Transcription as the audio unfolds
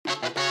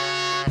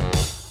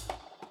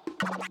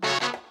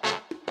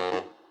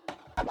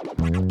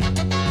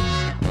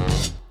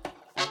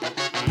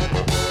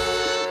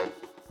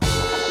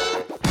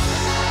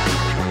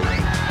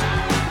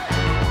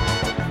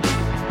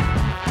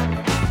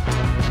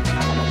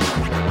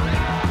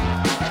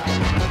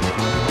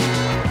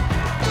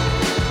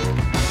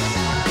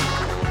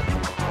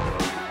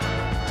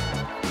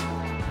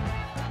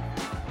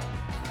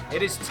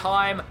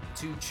time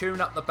to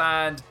tune up the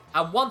band,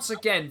 and once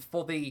again,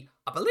 for the,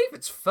 I believe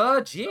it's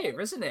third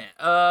year, isn't it?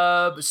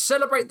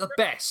 Celebrate the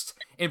best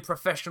in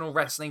professional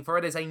wrestling, for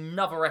it is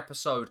another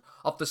episode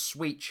of the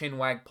Sweet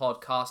Chinwag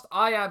podcast.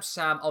 I am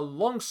Sam,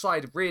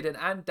 alongside Reardon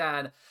and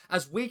Dan,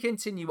 as we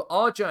continue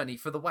our journey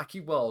for the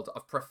wacky world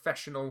of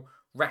professional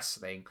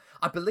wrestling.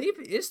 I believe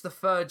it is the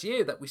third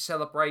year that we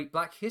celebrate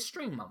Black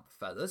History Month,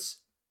 fellas.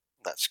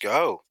 Let's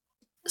go.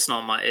 It's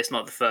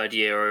not the third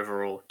year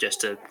overall,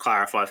 just to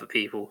clarify for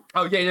people.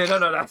 Oh, yeah,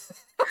 no.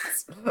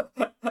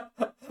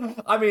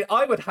 I mean,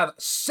 I would have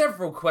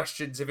several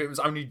questions if it was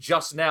only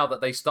just now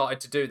that they started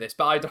to do this,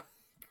 but I don't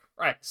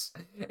press,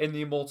 in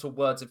the immortal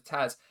words of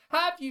Taz.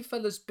 How have you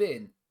fellas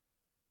been?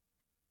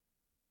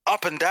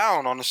 Up and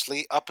down,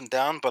 honestly. Up and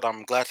down, but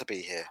I'm glad to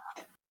be here.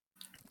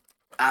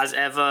 As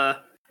ever,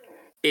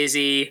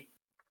 busy,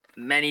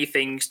 many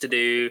things to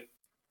do,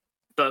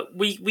 but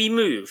we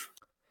move.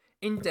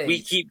 Indeed.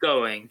 We keep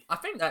going. I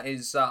think that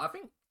is,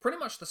 pretty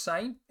much the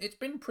same. It's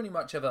been pretty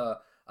much of a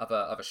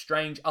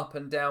strange up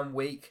and down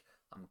week.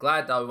 I'm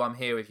glad, though, I'm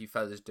here with you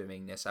fellas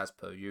doing this as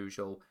per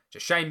usual. It's a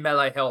shame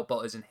Melee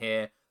Hellbot isn't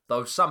here,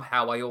 though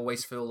somehow I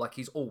always feel like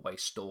he's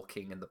always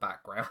stalking in the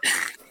background.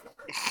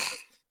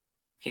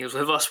 He was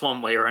with us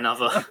one way or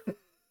another.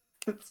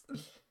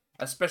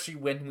 Especially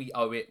when he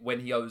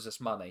owes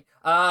us money.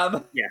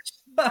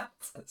 Yes.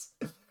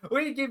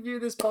 We give you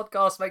this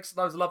podcast thanks to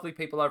those lovely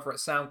people over at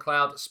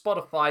SoundCloud,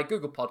 Spotify,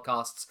 Google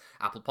Podcasts,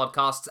 Apple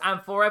Podcasts, and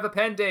forever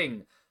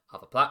pending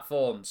other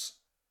platforms.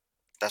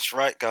 That's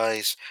right,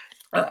 guys.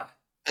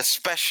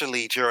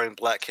 Especially during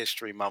Black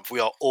History Month, we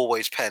are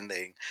always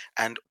pending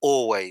and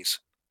always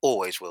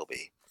will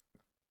be.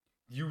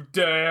 You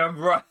damn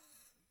right.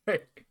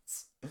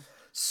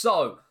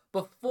 So,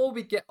 before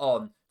we get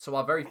on to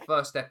our very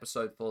first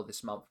episode for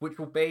this month, which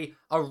will be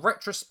a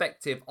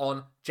retrospective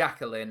on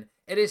Jacqueline,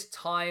 it is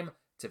time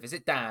to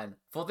visit Dan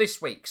for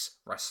this week's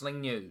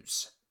wrestling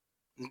news.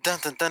 Dun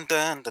dun dun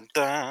dun dun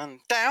dun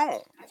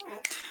down.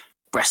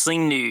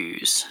 Wrestling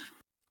news.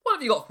 What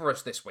have you got for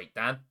us this week,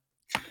 Dan?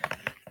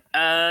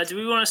 Do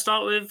we want to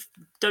start with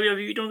WWE?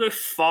 Do you want to go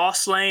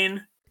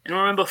Fastlane?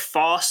 Anyone remember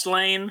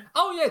Fastlane?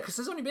 Oh yeah, because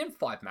there's only been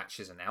 5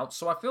 matches announced,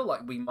 so I feel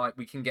like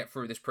we can get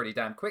through this pretty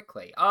damn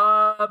quickly.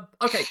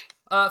 Okay.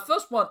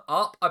 First one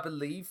up, I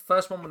believe.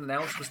 First one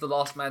announced was the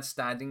Last Man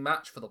Standing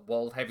match for the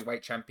World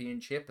Heavyweight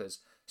Championship as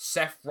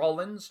Seth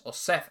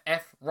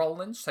F.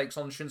 Rollins takes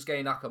on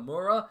Shinsuke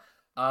Nakamura.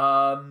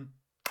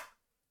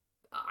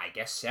 I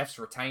guess Seth's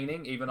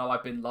retaining, even though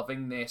I've been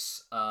loving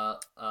this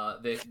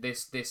this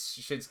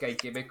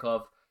Shinsuke gimmick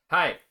of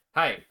hey,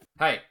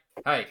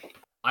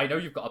 I know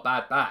you've got a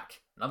bad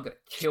back, and I'm gonna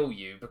kill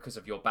you because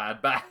of your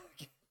bad back.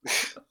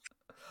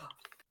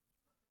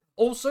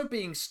 Also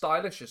being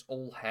stylish as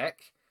all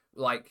heck.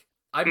 Like,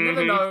 I've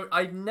never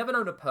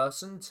known a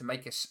person to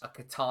make a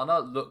katana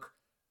look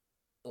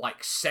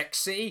like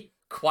sexy,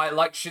 quite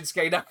like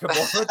Shinsuke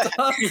Nakamura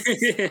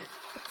does.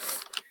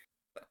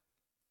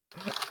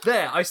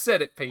 There, I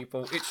said it,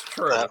 people. It's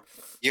true.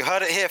 You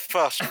heard it here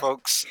first,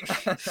 folks.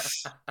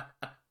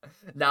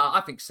 Nah,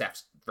 I think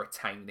Seth's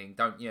retaining,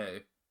 don't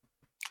you?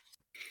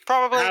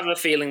 Probably. I have a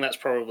feeling that's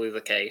probably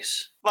the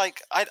case.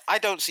 Like, I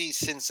don't see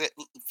since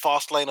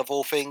Fastlane of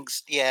all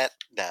things yet.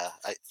 Nah,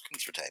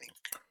 he's retaining.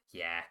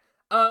 Yeah.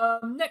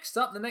 Next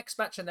up, the next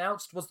match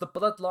announced was the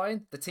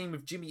Bloodline, the team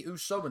of Jimmy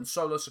Uso and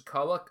Solo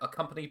Sikoa,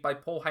 accompanied by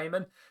Paul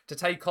Heyman, to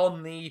take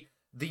on the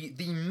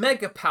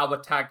mega power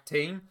tag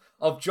team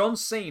of John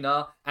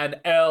Cena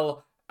and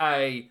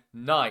L.A.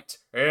 Knight.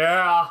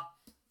 Yeah.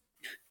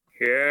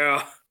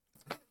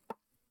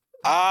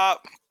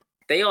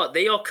 They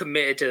are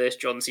committed to this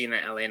John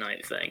Cena LA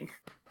Knight thing.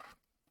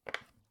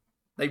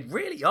 They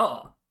really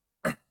are.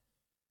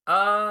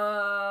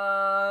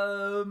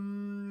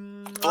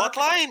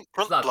 Bloodline?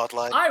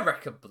 Bloodline. I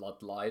reckon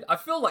Bloodline. I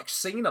feel like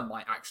Cena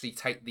might actually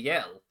take the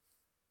L.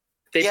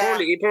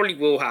 It probably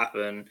will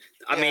happen.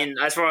 I mean,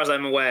 as far as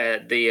I'm aware,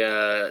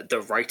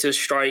 the writers'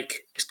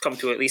 strike has come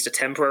to at least a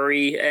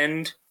temporary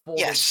end. For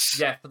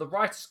the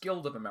Writers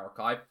Guild of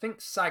America. I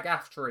think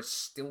SAG-AFTRA is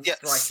still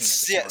striking at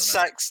this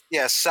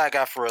moment.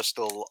 SAG-AFTRA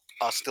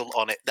are still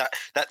on it. That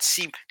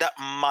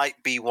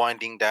might be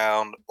winding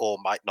down or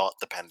might not,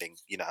 depending.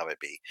 You know how it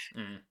be.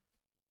 Mm.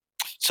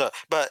 So,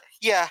 but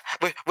yeah,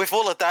 with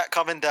all of that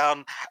coming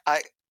down,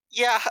 I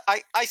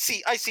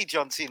see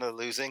John Cena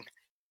losing.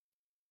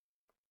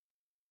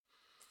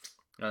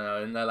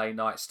 And LA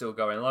Knight still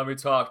going, let me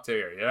talk to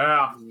you,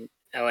 yeah.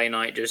 LA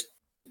Knight just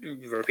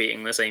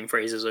repeating the same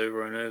phrases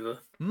over and over.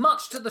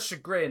 Much to the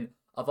chagrin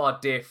of our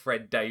dear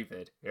friend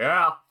David.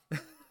 Yeah.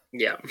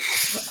 Yeah.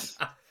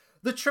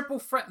 The triple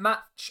threat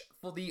match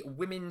for the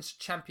Women's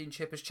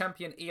Championship as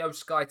champion Io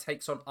Sky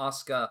takes on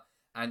Asuka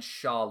and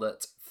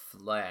Charlotte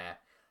Flair.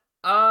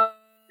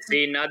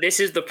 See, now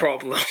this is the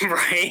problem,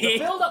 right? The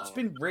build-up's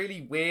been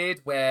really weird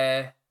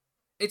where...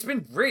 It's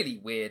been really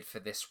weird for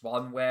this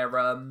one where,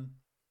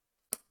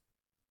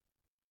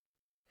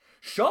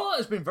 Charlotte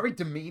has been very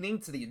demeaning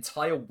to the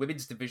entire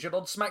women's division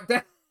on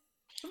SmackDown.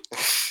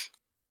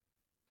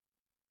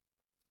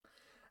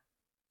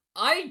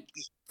 I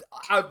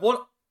I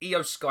want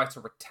Io Sky to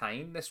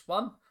retain this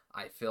one.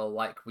 I feel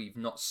like we've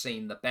not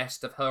seen the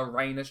best of her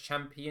reign as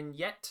champion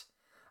yet.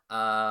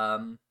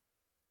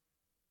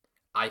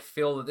 I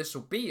feel that this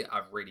will be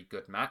a really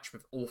good match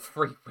with all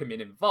three women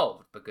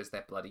involved because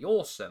they're bloody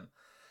awesome.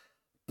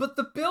 But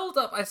the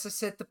build-up, as I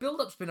said, the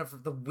build-up's been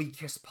the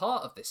weakest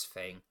part of this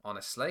thing,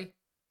 honestly.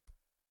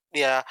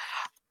 Yeah.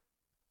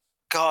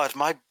 God,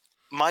 my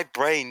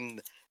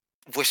brain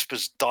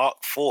whispers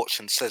dark thoughts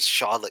and says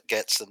Charlotte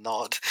gets the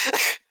nod.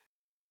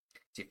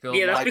 Do you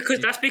feel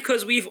that's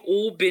because we've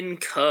all been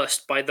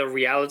cursed by the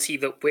reality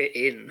that we're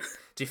in.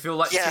 Do you feel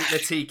like the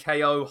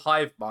TKO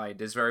hive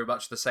mind is very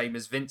much the same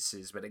as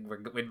Vince's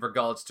in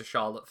regards to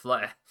Charlotte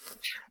Flair?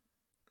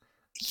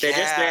 They're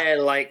just there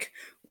like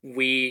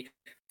we.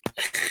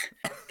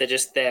 They're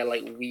just there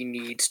like we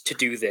need to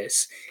do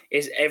this.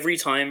 Is every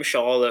time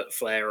Charlotte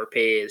Flair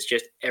appears,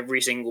 just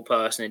every single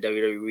person in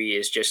WWE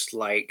is just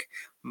like,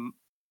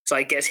 it's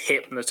like gets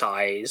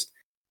hypnotized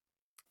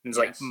and it's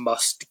like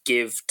must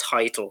give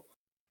title.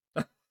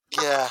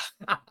 Yeah.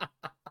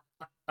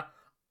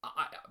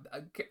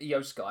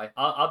 Io Sky.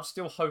 I'm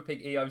still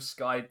hoping Io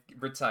Sky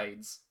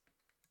retains.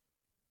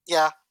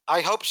 Yeah,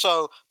 I hope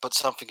so. But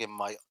something in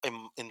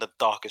the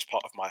darkest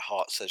part of my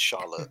heart says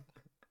Charlotte.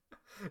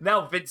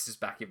 Now Vince is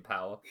back in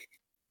power.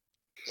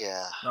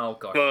 Yeah. Oh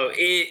god. Well,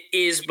 it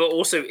is, but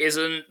also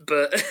isn't.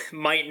 But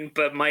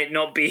might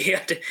not be.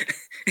 Yeah,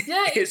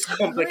 it's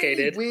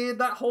complicated. Really weird,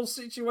 that whole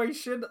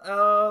situation.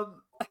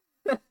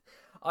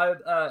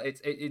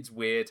 It's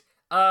weird.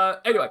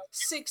 Anyway,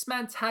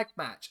 6-man tag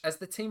match as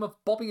the team of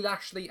Bobby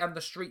Lashley and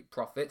the Street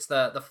Profits,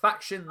 the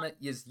faction that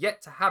is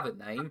yet to have a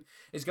name,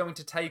 is going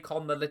to take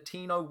on the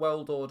Latino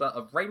World Order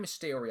of Rey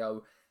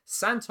Mysterio,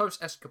 Santos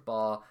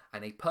Escobar,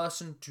 and a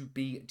person to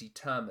be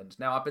determined.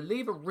 Now, I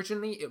believe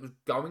originally it was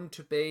going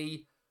to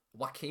be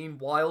Joaquin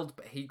Wilde,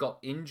 but he got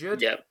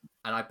injured. Yep.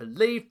 And I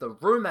believe the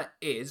rumor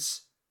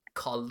is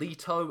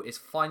Carlito is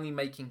finally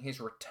making his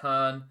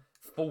return,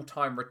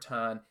 full-time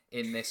return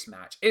in this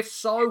match. If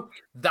so,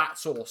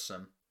 that's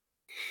awesome.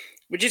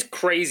 Which is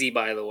crazy,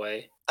 by the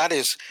way. That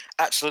is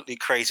absolutely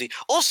crazy.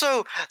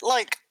 Also,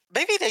 like,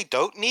 maybe they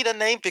don't need a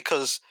name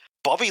because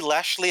Bobby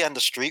Lashley and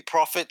the Street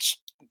Profits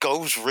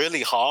goes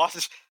really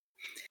hard.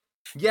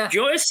 Yeah. Do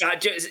you know what it's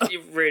sad?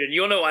 Raiden,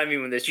 you know what I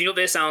mean with this. Do you know what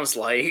this sounds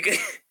like?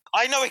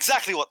 I know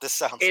exactly what this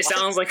sounds like.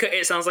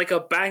 It sounds like a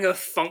banger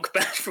funk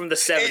band from the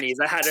 70s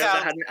that had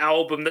an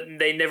album that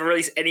they never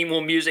released any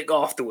more music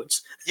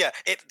afterwards. Yeah,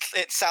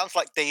 it sounds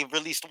like they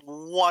released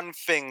one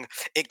thing,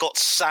 it got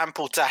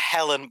sampled to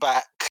hell and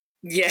back.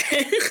 Yeah.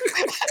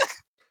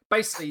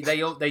 Basically,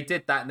 they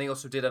did that, and they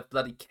also did a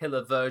bloody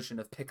killer version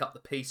of Pick Up the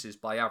Pieces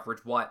by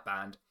Average White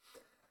Band.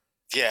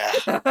 Yeah.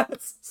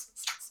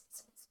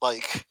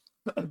 Like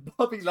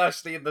Bobby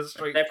Lashley in the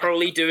street. They're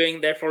probably doing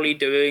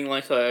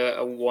like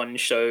a one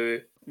show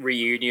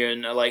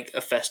reunion, like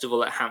a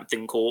festival at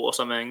Hampton Court or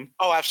something.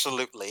 Oh,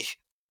 absolutely.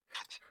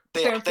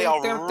 They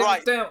are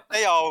right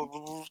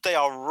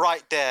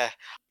there,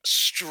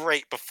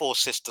 straight before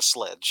Sister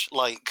Sledge.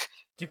 Like,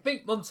 do you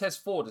think Montez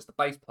Ford is the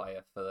bass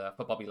player for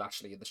Bobby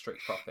Lashley in the Street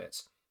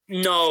Profits?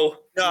 No.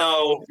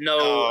 No.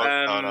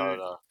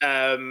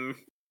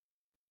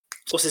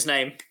 What's his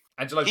name?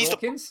 Angelo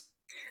Dawkins?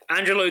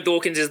 Angelo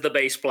Dawkins is the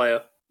bass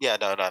player. Yeah,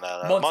 no.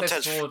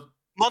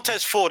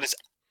 Montez Ford is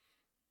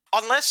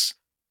unless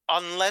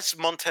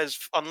Montez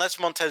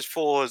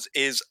Ford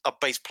is a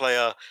bass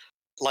player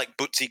like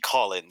Bootsy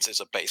Collins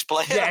is a bass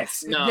player.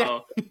 Yes.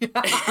 No.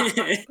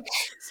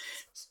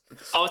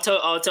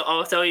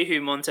 I'll tell you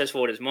who Montez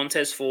Ford is.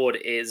 Montez Ford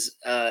is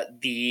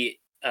the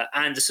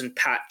Anderson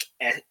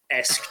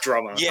Paak-esque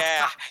drummer.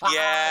 Yeah.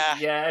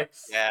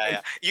 Yes.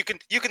 Yeah. You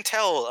can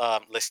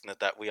tell, listener,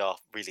 that we are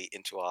really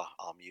into our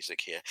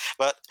music here.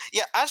 But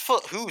yeah, as for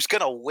who's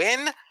gonna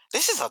win,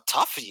 this is a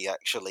toughie,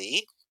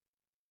 actually.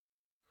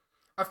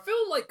 I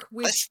feel like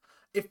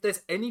if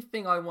there's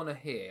anything I want to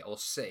hear or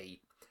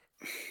see,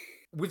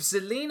 with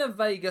Zelina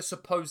Vega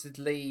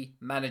supposedly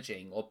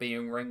managing or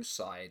being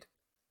ringside,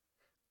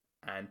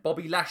 and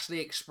Bobby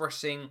Lashley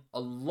expressing a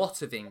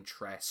lot of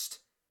interest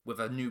with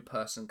a new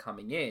person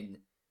coming in,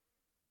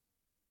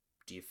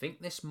 do you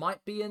think this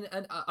might be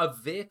a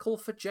vehicle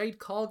for Jade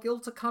Cargill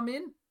to come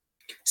in?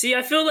 See,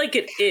 I feel like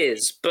it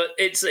is, but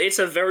it's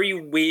a very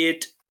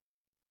weird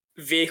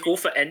vehicle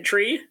for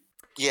entry.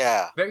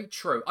 Yeah, very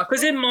true.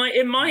 Because in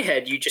my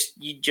head, you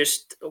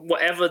just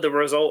whatever the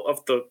result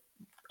of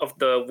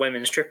the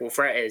women's triple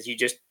threat is, you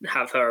just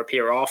have her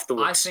appear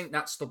afterwards. I think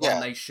that's the one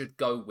they should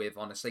go with,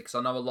 honestly, because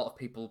I know a lot of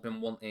people have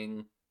been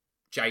wanting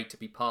Jade to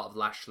be part of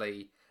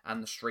Lashley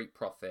and the Street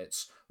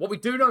Profits. What we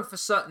do know for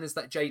certain is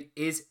that Jade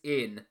is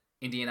in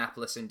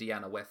Indianapolis,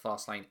 Indiana, where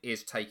Fastlane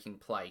is taking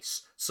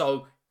place.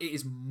 So it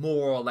is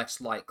more or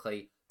less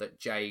likely that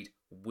Jade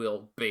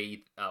will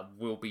be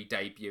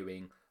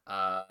debuting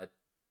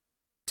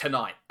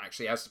tonight,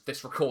 actually, as of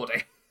this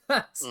recording.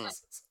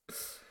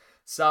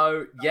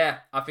 So, yeah,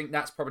 I think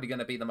that's probably going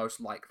to be the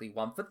most likely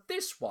one. For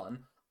this one,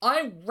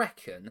 I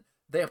reckon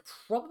they're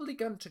probably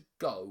going to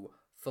go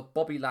for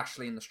Bobby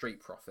Lashley and the Street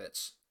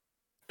Profits.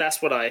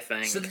 That's what I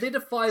think.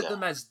 Solidify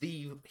them as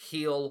the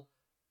heel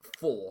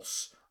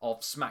force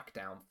of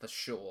SmackDown for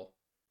sure.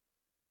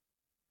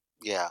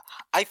 Yeah,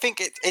 I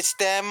think it's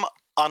them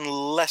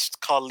unless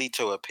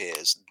Carlito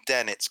appears.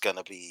 Then it's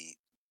gonna be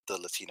the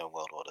Latino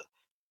World Order.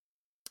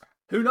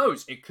 Who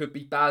knows? It could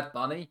be Bad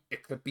Bunny.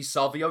 It could be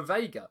Savio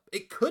Vega.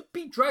 It could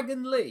be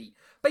Dragon Lee.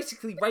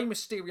 Basically, Rey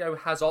Mysterio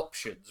has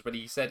options when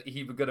he said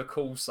he was going to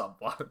call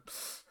someone.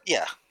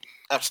 Yeah,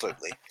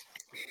 absolutely.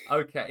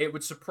 Okay, it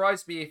would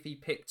surprise me if he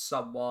picked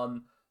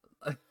someone.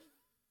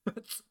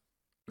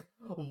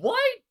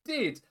 Why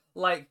did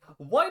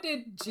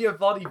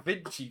Giovanni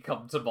Vinci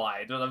come to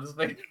mind? And I'm just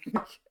thinking,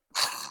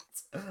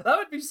 that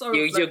would be so.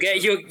 You're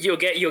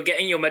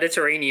getting your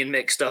Mediterranean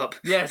mixed up.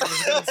 Yes, I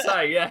was going to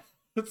say, yeah.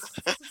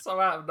 So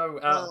out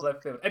of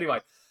left field. Anyway,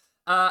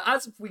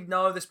 as we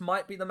know, this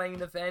might be the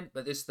main event,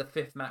 but this is the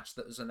 5th match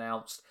that was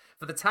announced.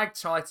 For the tag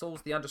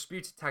titles, the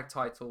undisputed tag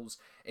titles,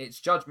 it's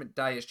Judgment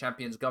Day as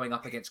champions going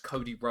up against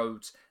Cody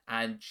Rhodes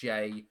and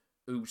Jey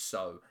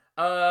Uso.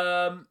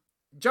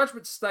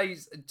 Judgment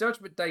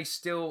Day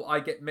still I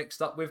get mixed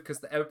up with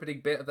because the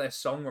opening bit of their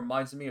song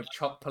reminds me of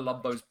Chuck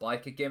Palumbo's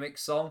biker gimmick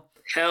song.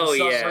 Hell for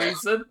some yeah.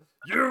 reason.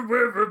 You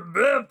will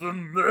remember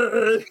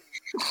me.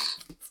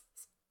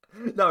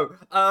 No,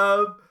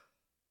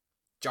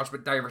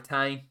 Judgment Day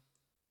retain.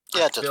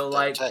 Yeah,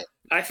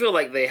 I feel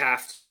like they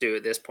have to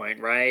at this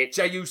point, right?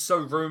 Jey Uso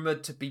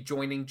rumored to be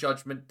joining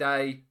Judgment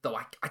Day, though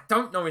I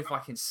don't know if I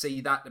can see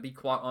that, to be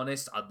quite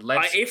honest.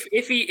 Unless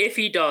if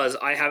he does,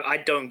 I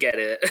don't get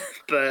it.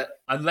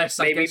 But unless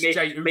maybe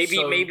Jey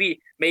Uso,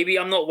 maybe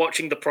I'm not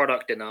watching the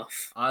product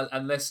enough.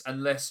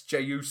 Unless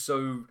Jey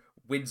Uso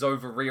wins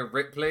over Rhea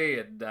Ripley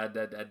and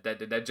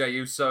Jey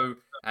Uso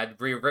and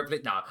Rhea Ripley.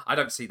 No, I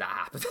don't see that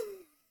happening.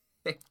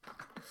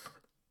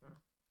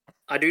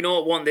 I do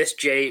not want this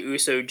Jey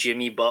Uso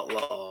Jimmy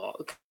Butler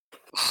arc.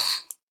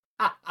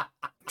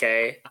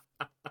 Okay.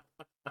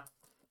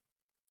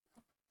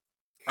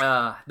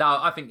 No,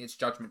 I think it's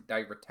Judgment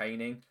Day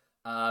retaining.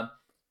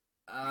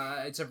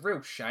 It's a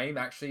real shame,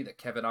 actually, that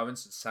Kevin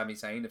Owens and Sami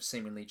Zayn have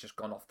seemingly just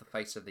gone off the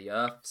face of the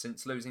earth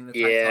since losing the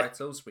tag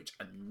titles, which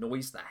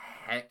annoys the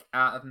heck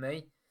out of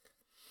me.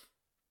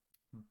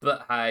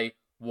 But hey,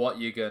 what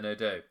you gonna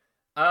do?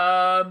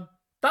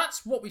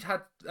 That's what we've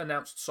had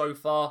announced so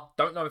far.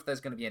 Don't know if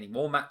there's going to be any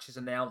more matches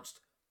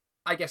announced.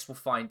 I guess we'll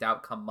find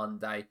out come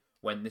Monday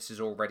when this is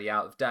already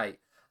out of date.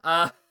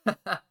 But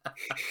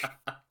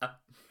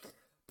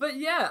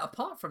yeah,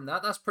 apart from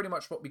that, that's pretty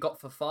much what we got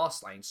for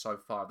Fastlane so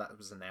far that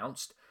was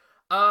announced.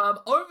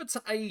 Over to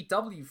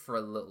AEW for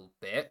a little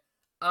bit.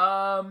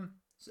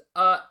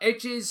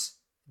 Edge's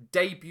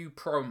debut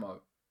promo.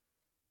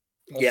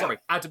 Sorry,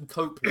 Adam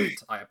Copeland,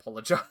 I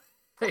apologize.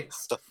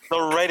 The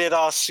rated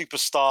R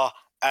superstar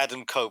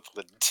Adam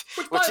Copeland.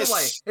 Which, by the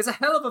way, is a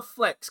hell of a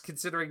flex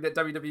considering that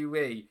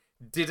WWE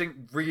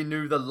didn't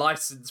renew the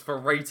license for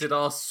rated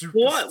R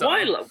superstar.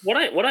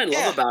 What I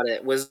love about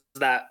it was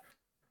that,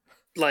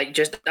 like,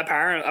 just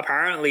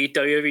apparently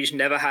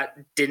WWE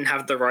didn't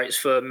have the rights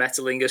for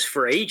Metalingus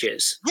for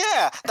ages.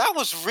 Yeah, that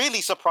was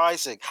really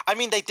surprising. I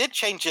mean, they did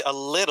change it a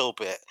little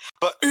bit,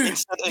 but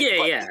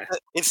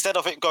instead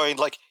of it going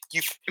like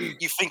you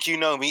think you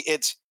know me,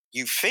 it's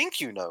you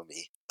think you know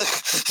me.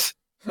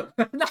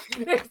 No,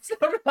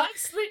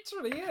 that's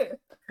literally it.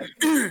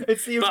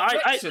 It's the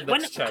inflection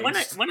that's changed.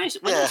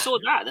 When I saw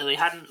that they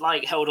hadn't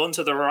like held on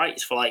to the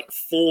rights for like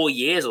 4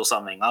 years or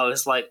something, I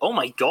was like, oh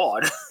my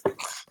god.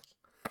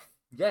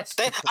 Yes,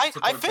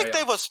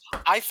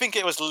 I think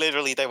it was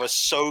literally they were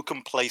so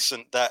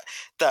complacent that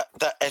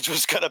Edge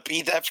was gonna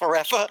be there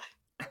forever.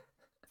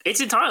 It's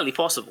entirely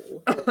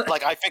possible.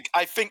 Like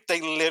I think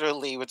they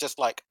literally were just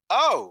like,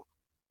 oh,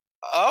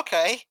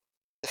 okay.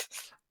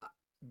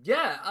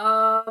 Yeah,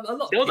 a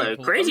lot of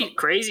people...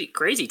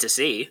 Crazy to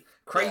see.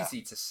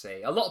 Crazy to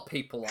see. A lot of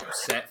people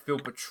upset, feel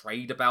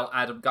betrayed about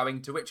Adam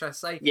going to, which I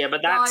say... Yeah,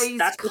 but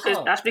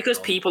that's because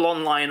people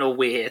online are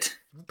weird.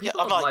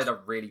 People online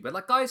are really weird.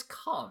 Like, guys,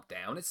 calm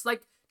down. It's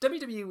like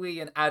WWE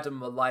and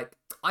Adam were like,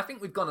 I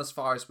think we've gone as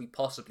far as we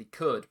possibly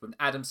could. When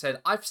Adam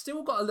said, I've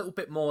still got a little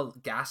bit more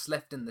gas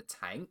left in the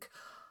tank.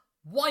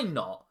 Why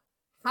not?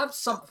 Have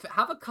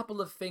a couple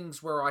of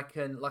things where I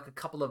can, like a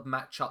couple of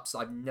matchups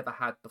I've never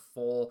had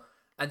before,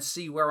 and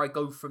see where I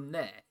go from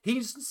there.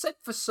 He's said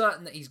for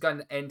certain that he's going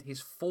to end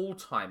his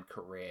full-time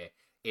career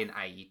in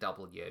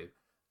AEW.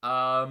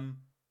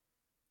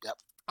 Yep.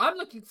 I'm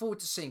looking forward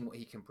to seeing what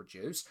he can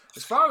produce.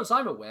 As far as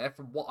I'm aware,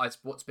 from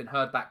what's been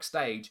heard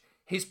backstage,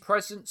 his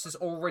presence has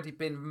already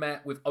been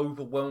met with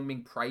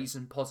overwhelming praise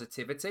and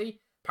positivity.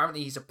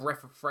 Apparently he's a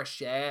breath of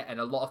fresh air, and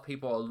a lot of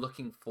people are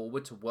looking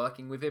forward to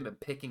working with him and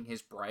picking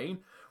his brain,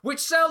 which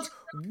sounds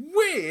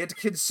weird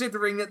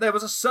considering that there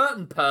was a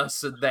certain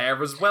person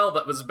there as well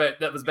that was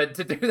meant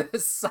to do the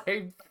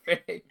same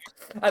thing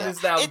and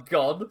is now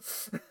gone.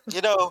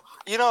 You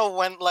know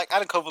when like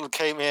Adam Copeland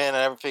came in and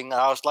everything,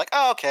 I was like,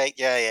 oh, okay,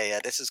 yeah,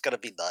 this is gonna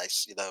be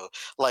nice. You know,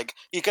 like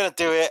you're gonna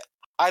do it.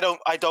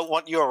 I don't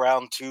want you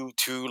around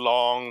too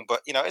long,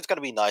 but it's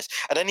gonna be nice.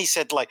 And then he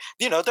said, like,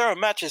 there are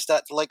matches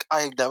that like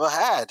I've never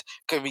had.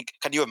 Can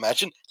you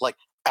imagine like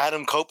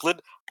Adam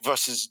Copeland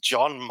versus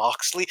John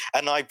Moxley?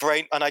 And I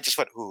just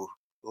went, ooh,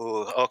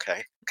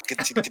 okay.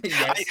 Yes.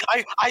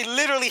 I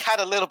literally had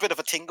a little bit of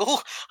a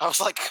tingle. I was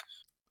like,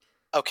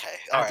 okay,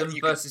 Adam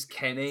versus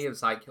Kenny. It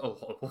was like,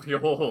 all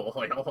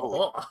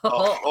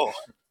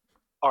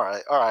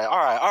right.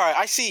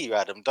 I see you,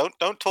 Adam.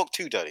 Don't talk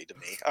too dirty to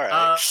me. All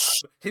right.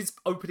 His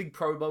opening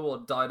promo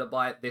on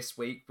Dynamite this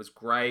week was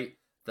great.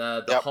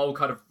 The whole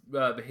kind of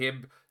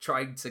him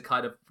trying to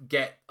kind of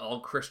get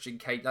on Christian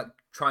Cage, like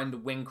trying to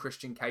win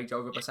Christian Cage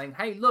over by saying,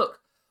 "Hey, look,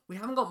 we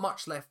haven't got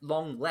much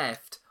long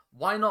left.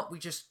 Why not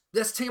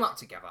let's team up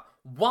together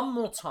one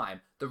more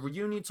time." The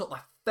reunion took the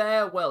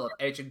farewell of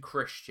Edge and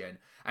Christian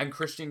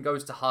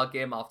goes to hug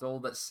him after all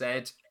that's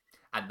said.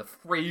 And the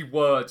 3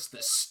 words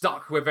that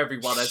stuck with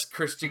everyone as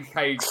Christian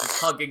Cage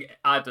was hugging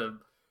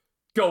Adam: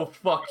 "Go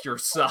fuck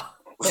yourself."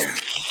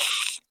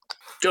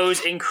 Goes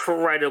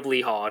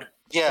incredibly hard.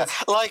 Yeah,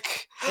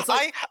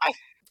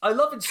 I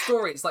love in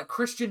story. It's like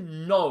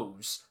Christian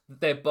knows that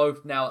they're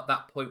both now at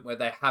that point where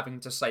they're having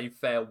to say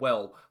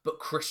farewell, but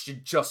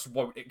Christian just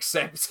won't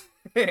accept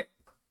it.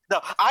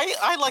 No,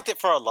 I liked it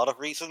for a lot of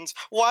reasons.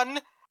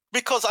 One,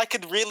 because I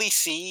could really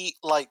see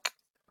like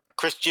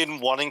Christian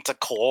wanting to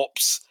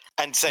corpse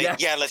and say,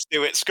 yeah, let's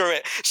do it. Screw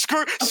it.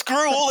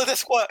 Screw all of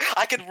this work.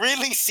 I could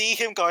really see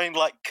him going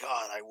like,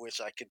 God, I wish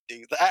I could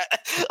do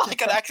that. I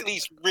could actually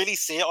really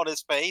see it on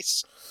his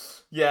face.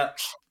 Yeah.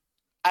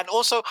 And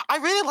also, I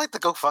really like the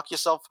 "go fuck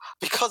yourself"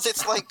 because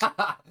it's like,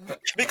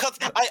 because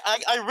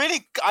I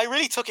really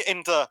took it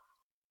into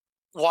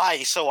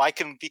why so I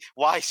can be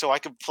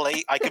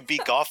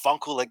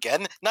Garfunkel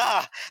again.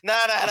 Nah, we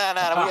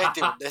ain't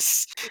doing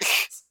this.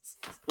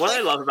 What I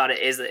love about it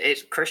is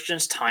that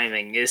Christian's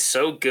timing is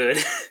so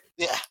good.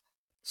 Yeah.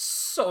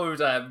 So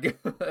damn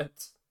good.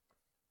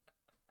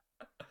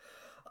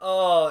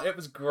 Oh, it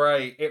was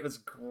great.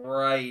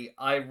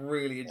 I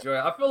really enjoy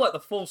it. I feel like the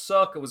full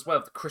circle as well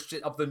of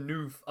the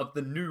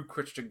new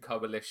Christian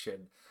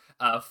coalition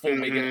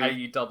forming an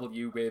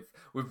AEW with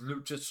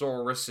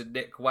Luchasaurus and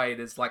Nick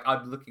Wayne is like,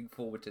 I'm looking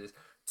forward to this.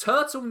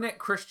 Turtleneck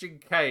Christian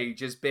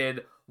Cage has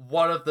been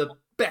one of the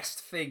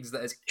best things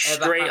that has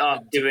ever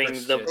happened to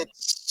Christian.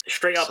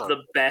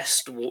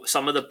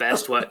 Some of the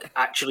best work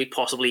actually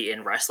possibly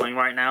in wrestling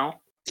right now.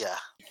 Yeah.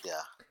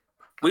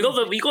 We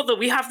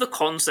have the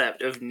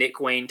concept of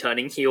Nick Wayne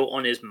turning heel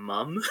on his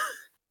mum.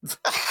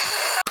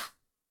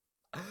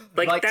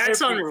 like that's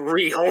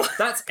unreal.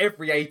 That's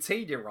every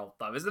 18-year-old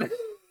though, isn't it?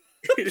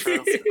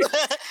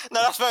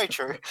 No, that's very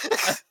true.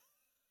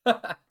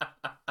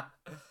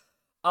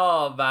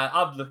 Oh man,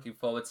 I'm looking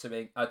forward to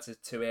it.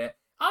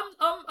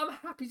 I'm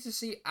happy to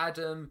see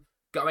Adam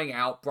going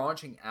out,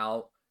 branching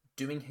out,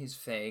 doing his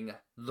thing.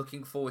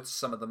 Looking forward to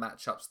some of the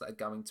matchups that are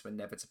going to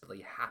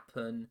inevitably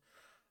happen.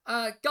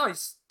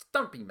 Guys,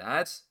 don't be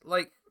mad.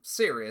 Like,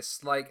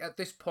 serious. Like, at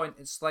this point,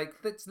 it's like,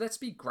 let's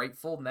be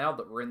grateful now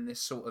that we're in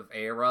this sort of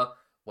era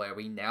where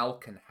we now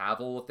can have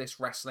all of this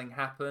wrestling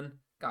happen.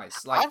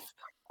 Guys, like...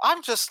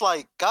 I'm just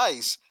like,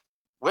 guys,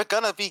 we're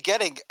gonna be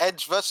getting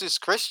Edge versus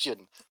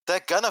Christian.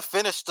 They're gonna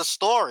finish the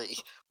story.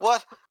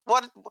 What's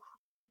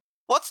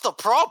the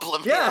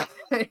problem? Yeah,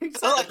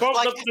 exactly.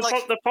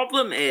 The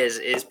problem is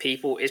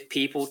people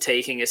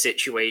taking a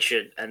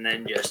situation and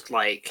then just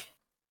like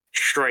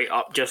straight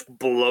up just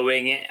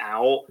blowing it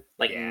out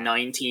like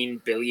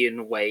 19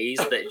 billion ways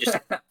that just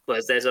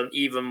but there's an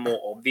even more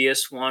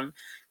obvious one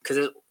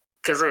because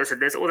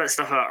there's all that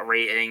stuff about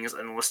ratings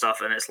and all the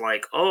stuff, and it's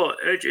like, oh,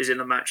 Edge is in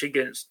a match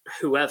against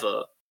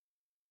whoever,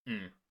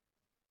 and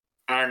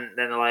then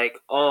they're like,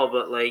 oh,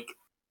 but like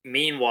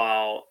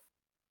meanwhile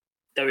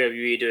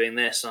WWE doing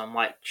this, and I'm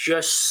like,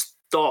 just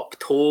stop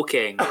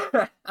talking.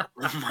 Oh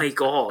my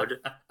god.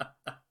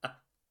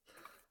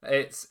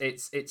 It's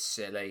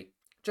silly.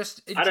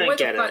 Just enjoy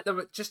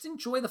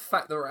the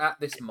fact that we're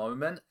at this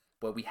moment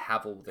where we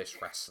have all this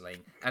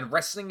wrestling, and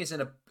wrestling is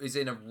in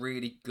a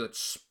really good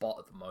spot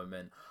at the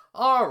moment.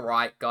 All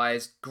right,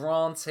 guys.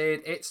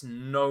 Granted, it's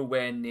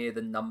nowhere near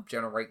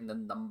generating the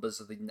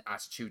numbers of the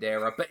Attitude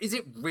Era, but is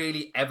it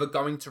really ever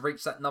going to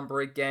reach that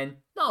number again?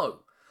 No.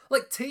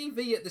 Like,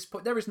 TV at this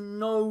point, there is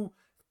no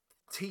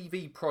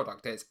TV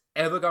product that's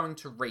ever going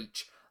to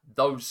reach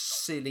those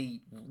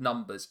silly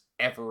numbers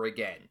ever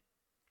again.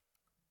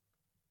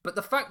 But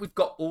the fact we've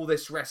got all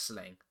this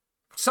wrestling,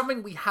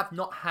 something we have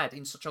not had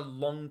in such a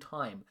long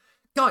time,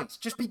 guys,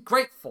 just be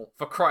grateful,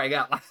 for crying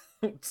out loud.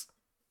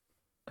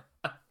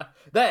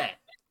 There.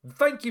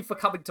 Thank you for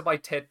coming to my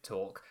TED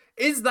Talk.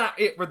 Is that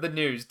it with the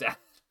news, Dan?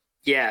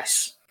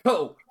 Yes.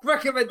 Cool.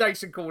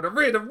 Recommendation corner.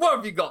 Reardon, what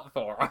have you got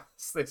for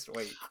us this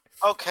week?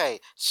 Okay,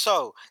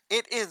 so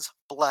it is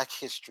Black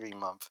History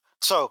Month.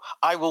 So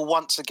I will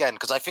once again,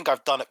 because I think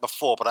I've done it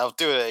before, but I'll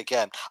do it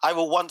again. I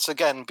will once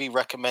again be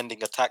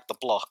recommending Attack the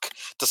Block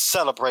to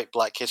celebrate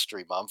Black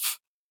History Month.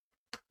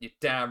 You're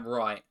damn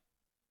right.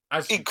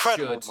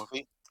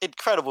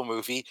 Incredible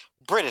movie.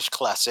 British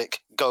classic.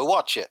 Go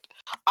watch it.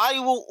 I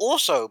will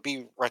also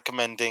be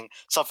recommending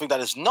something that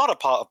is not a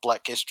part of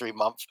Black History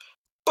Month,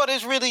 but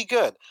is really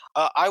good.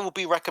 I will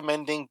be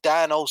recommending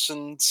Dan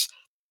Olsen's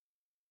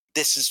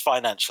 "This Is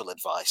Financial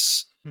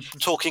Advice,"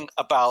 talking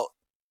about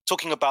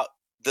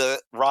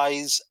the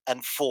rise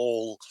and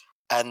fall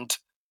and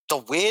the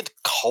weird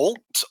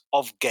cult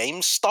of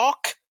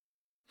GameStop.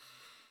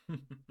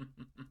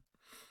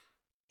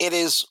 It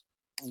is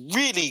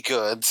really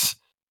good,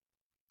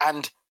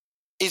 and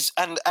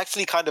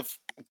actually kind of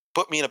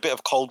put me in a bit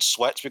of cold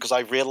sweats because I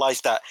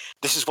realized that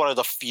this is one of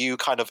the few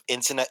kind of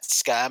internet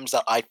scams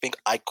that I think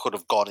I could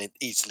have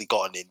easily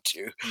gotten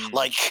into.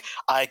 Like,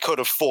 I could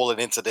have fallen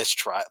into this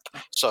trap.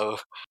 So,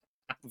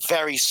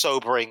 very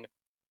sobering,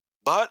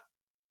 but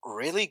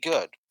really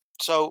good.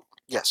 So,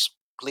 yes,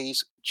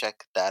 please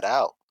check that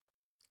out.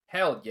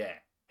 Hell yeah.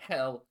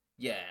 Hell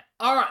yeah.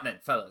 Alright then,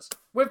 fellas.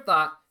 With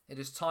that, it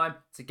is time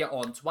to get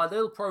on to my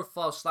little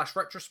profile /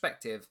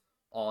 retrospective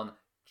on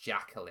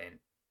Jacqueline.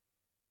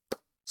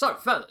 So,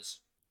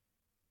 fellas,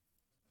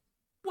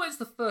 what is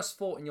the first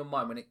thought in your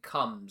mind when it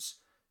comes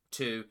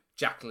to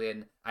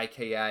Jacqueline,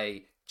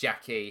 aka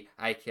Jackie,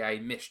 aka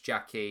Miss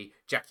Jackie,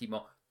 Jackie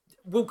Mo?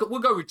 We'll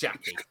go with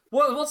Jackie.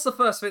 What's the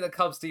first thing that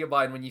comes to your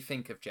mind when you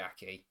think of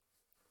Jackie?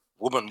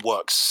 Woman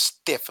works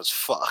stiff as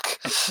fuck.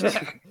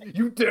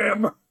 You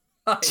damn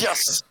right.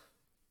 Just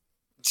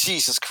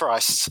Jesus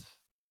Christ.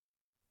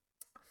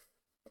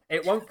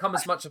 It won't come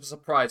as much of a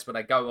surprise when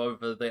I go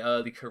over the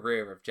early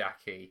career of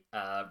Jackie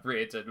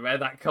Reardon, where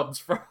that comes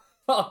from.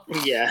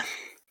 Yeah.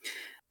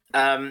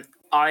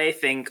 I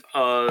think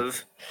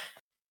of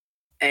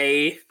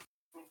A,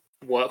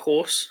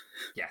 workhorse.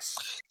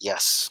 Yes.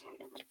 Yes.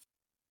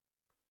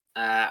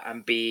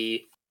 And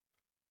B,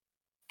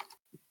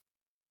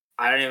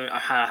 I don't even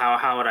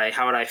how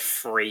would I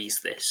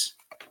phrase this?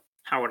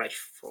 How would I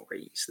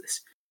phrase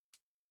this?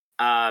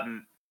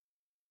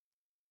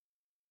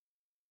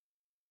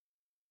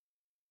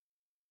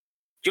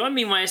 Do you know what I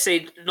mean when I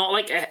say not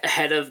like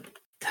ahead of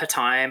her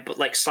time, but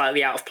like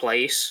slightly out of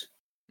place?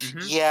 Mm-hmm.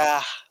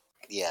 Yeah.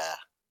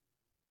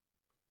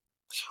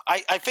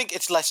 I think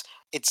it's less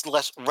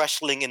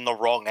wrestling in the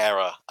wrong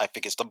era. I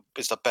think is the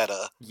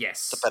better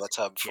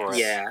term for it.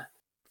 Yeah.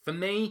 For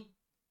me,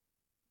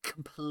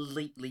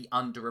 completely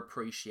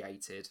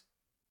underappreciated.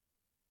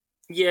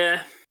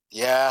 Yeah.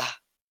 Yeah.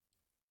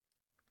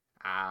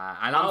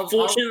 And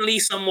unfortunately,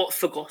 somewhat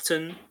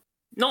forgotten.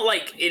 Not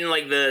like in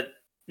like the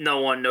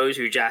no one knows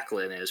who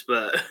Jacqueline is,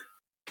 but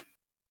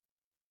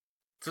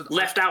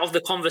left out of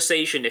the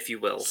conversation, if you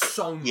will.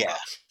 So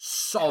much.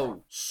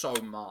 So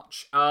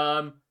much.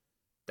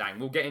 Dang,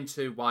 we'll get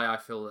into why I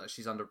feel that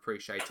she's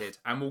underappreciated,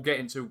 and we'll get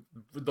into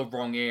the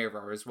wrong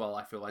era as well,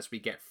 I feel, as we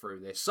get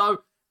through this.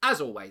 So,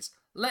 as always,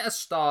 let us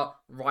start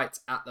right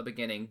at the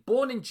beginning.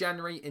 Born in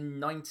January in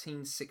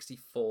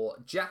 1964,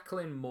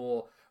 Jacqueline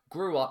Moore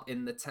grew up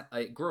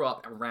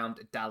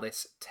around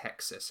Dallas,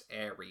 Texas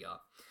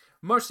area.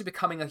 Mostly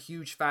becoming a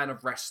huge fan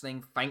of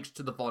wrestling thanks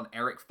to the Von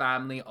Erich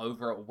family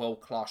over at World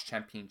Class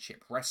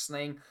Championship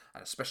Wrestling,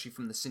 and especially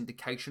from the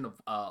syndication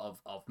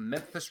of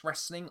Memphis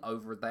wrestling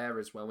over there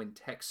as well in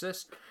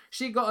Texas.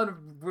 She got a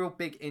real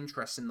big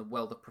interest in the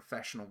world of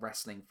professional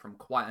wrestling from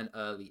quite an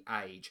early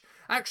age.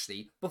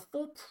 Actually,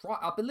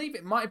 I believe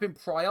it might have been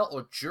prior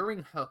or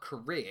during her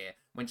career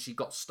when she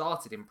got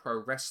started in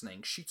pro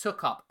wrestling, she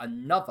took up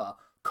another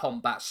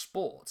combat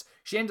sport.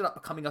 She ended up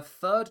becoming a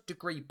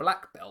 3rd-degree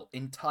black belt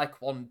in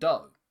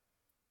Taekwondo.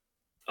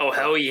 Oh,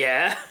 hell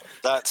yeah.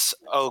 That's,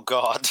 oh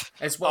god.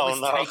 As well as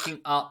taking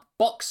up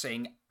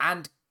boxing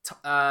and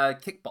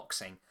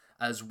kickboxing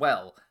as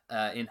well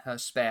in her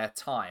spare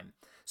time.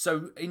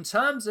 So in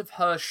terms of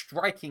her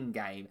striking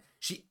game,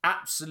 she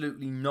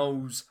absolutely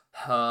knows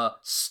her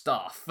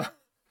stuff.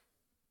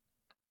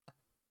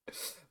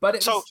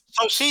 But so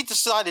she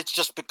decided to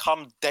just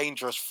become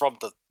dangerous from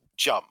the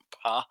jump,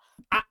 huh?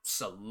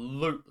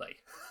 Absolutely.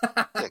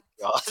 Good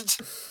God.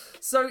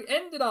 So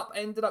ended up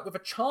with a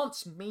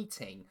chance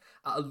meeting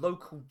at a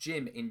local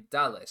gym in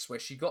Dallas where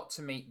she got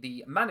to meet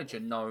the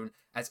manager known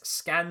as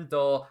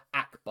Skandar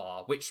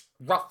Akbar, which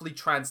roughly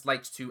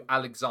translates to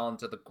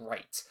Alexander the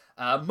Great.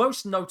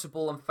 Most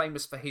notable and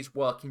famous for his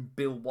work in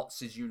Bill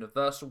Watts'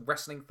 Universal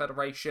Wrestling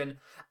Federation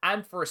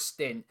and for a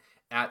stint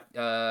at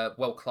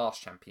World Class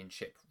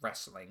Championship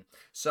Wrestling.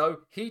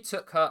 So he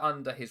took her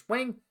under his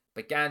wing,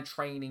 began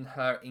training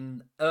her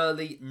in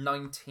early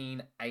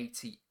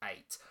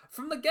 1988.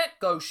 From the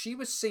get-go, she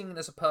was seen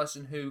as a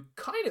person who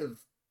kind of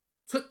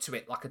took to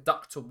it like a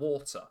duck to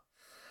water,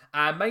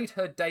 and made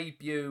her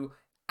debut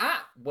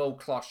at World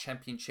Class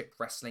Championship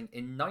Wrestling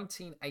in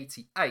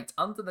 1988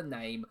 under the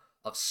name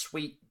of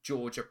Sweet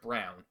Georgia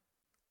Brown.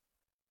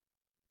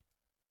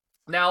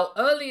 Now,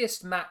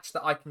 earliest match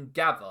that I can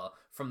gather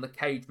from the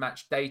Cage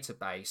Match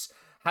database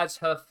has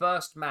her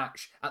first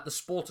match at the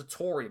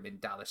Sportatorium in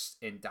Dallas,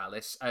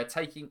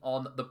 taking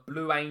on the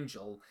Blue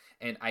Angel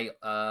in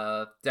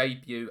a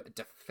debut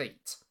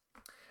defeat.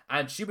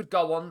 And she would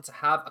go on to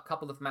have a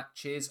couple of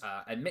matches,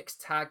 a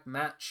mixed tag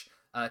match,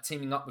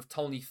 teaming up with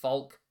Tony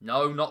Falk.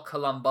 No, not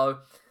Columbo.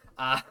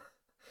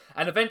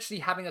 and eventually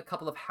having a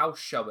couple of house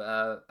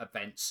show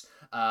events,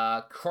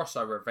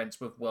 crossover events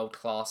with World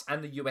Class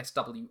and the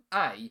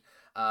USWA,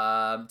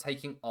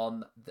 taking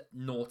on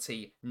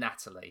Naughty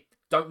Natalie.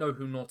 Don't know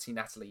who Naughty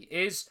Natalie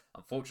is.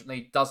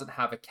 Unfortunately, doesn't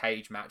have a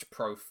cage match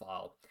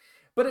profile.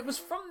 But it was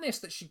from this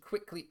that she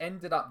quickly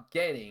ended up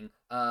getting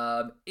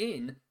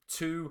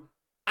into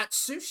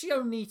Atsushi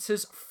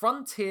Onita's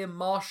Frontier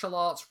Martial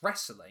Arts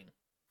Wrestling.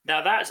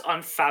 Now that's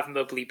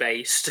unfathomably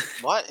based.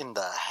 What in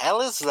the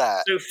hell is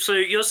that? So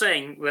you're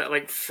saying that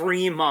like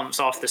 3 months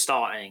after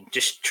starting,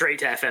 just straight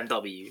to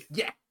FMW?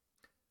 Yeah.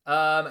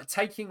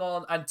 Taking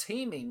on and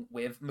teaming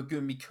with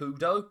Megumi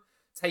Kudo,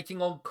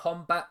 taking on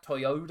Combat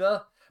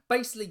Toyota,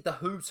 basically the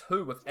who's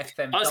who of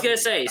FMW. I was gonna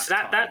say, so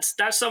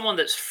that's someone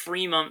that's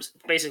 3 months,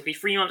 basically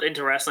 3 months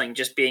into wrestling,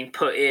 just being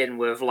put in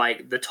with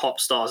like the top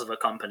stars of a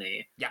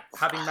company. Yeah,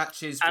 having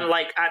matches and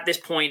like at this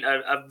point,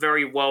 a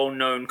very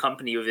well-known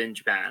company within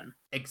Japan.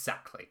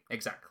 Exactly.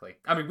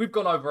 I mean, we've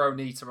gone over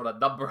Onita on a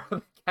number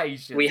of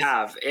occasions. We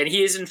have, and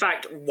he is in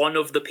fact one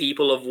of the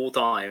people of all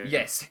time.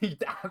 Yes, he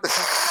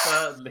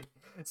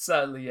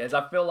certainly is.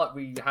 I feel like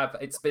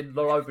it's been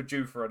long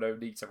overdue for an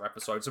Onita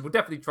episode, so we'll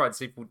definitely try and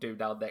see if we'll do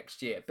now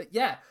next year. But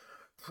yeah,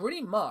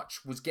 pretty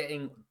much was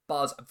getting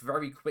buzz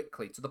very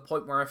quickly, to the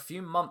point where a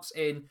few months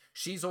in,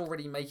 she's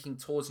already making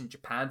tours in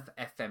Japan for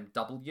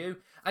FMW,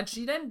 and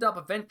she'd end up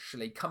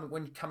eventually,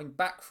 coming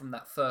back from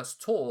that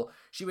first tour,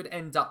 she would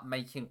end up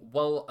making,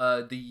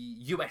 the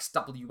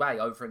USWA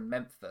over in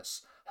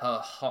Memphis,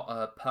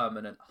 her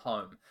permanent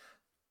home.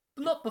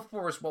 Not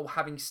before as well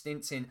having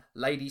stints in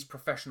Ladies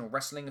Professional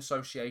Wrestling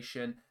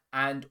Association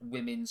and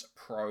Women's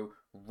Pro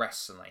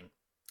Wrestling.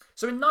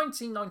 So in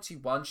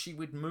 1991, she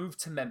would move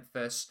to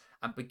Memphis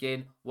and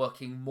begin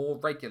working more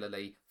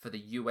regularly for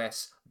the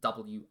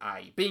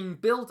USWA, being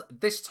billed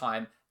this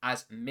time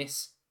as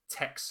Miss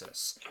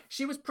Texas.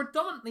 She was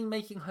predominantly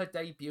making her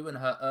debut in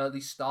her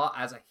early start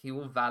as a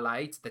heel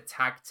valet to the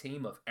tag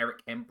team of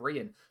Eric Embry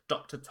and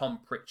Dr. Tom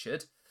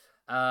Pritchard.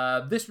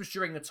 This was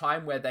during a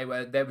time where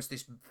there was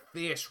this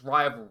fierce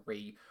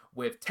rivalry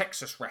with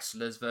Texas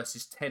wrestlers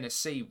versus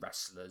Tennessee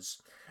wrestlers.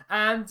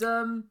 And,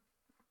 at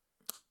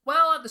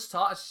the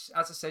start, as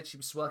I said, she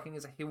was working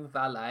as a heel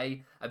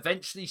valet.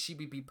 Eventually, she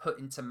would be put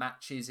into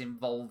matches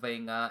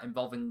involving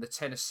the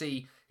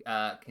Tennessee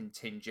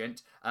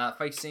contingent,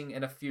 facing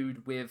in a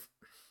feud with,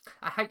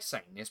 I hate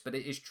saying this, but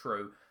it is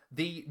true,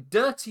 the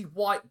dirty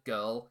white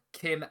girl,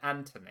 Kim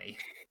Anthony.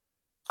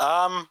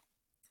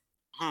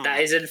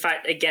 That is, in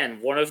fact, again,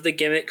 one of the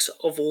gimmicks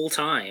of all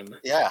time.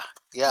 Yeah.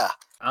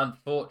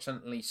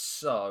 Unfortunately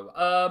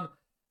so.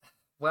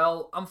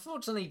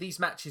 Unfortunately, these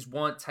matches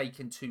weren't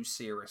taken too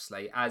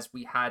seriously, as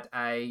we had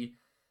a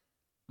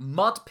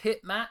mud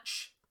pit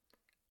match,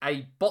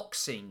 a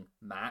boxing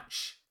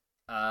match,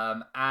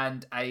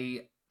 and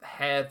a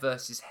hair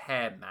versus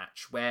hair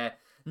match, where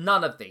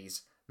none of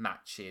these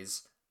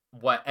matches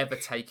were ever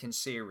taken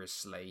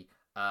seriously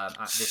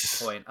at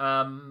this point.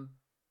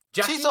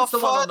 She's a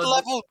third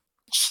level.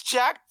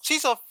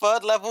 She's a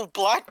third level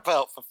black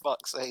belt, for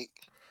fuck's sake.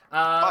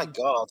 My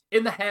God.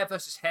 In the hair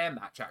versus hair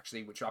match,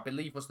 actually, which I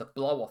believe was the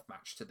blow-off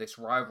match to this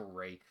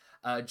rivalry,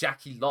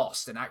 Jackie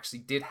lost and actually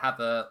did have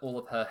all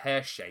of her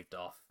hair shaved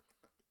off.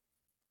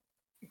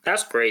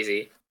 That's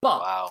crazy.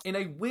 But in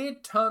a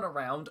weird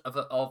turnaround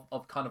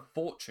of kind of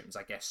fortunes,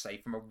 I guess, say,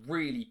 from a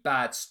really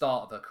bad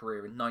start of her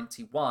career in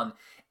 91,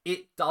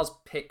 it does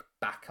pick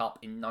back up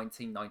in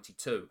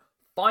 1992.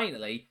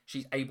 Finally,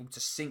 she's able to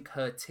sink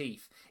her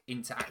teeth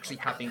into actually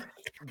having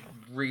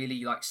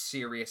really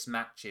serious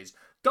matches.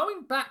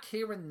 Going back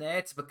here and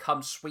there to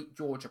become Sweet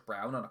Georgia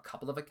Brown on a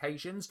couple of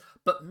occasions,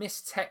 but Miss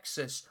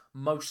Texas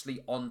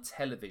mostly on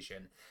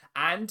television.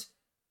 And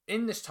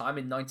in this time,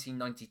 in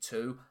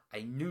 1992,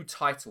 a new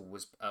title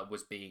was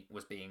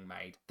being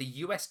made,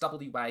 the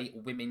USWA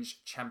Women's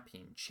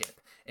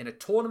Championship. In a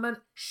tournament,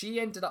 she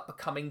ended up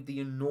becoming the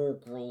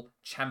inaugural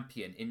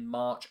champion in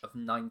March of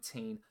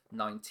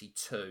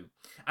 1992.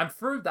 And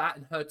through that,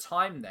 in her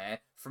time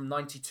there, from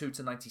 92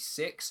 to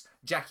 96,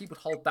 Jackie would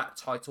hold that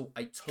title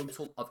a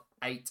total of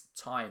 8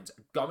 times,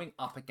 going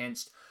up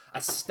against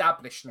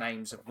established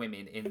names of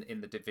women in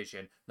the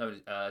division,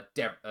 known as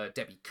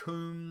Debbie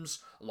Coombs,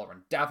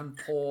 Lauren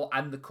Davenport,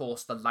 and of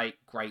course the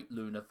late great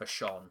Luna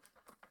Vachon.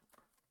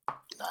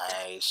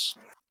 Nice.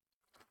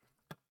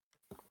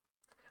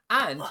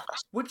 And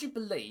would you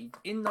believe,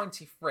 in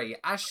 93,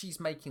 as she's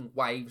making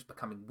waves,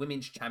 becoming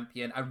women's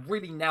champion, and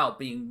really now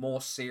being more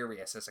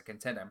serious as a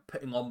contender and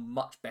putting on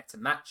much better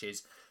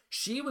matches,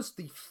 she was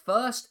the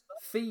first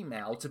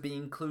female to be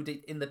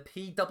included in the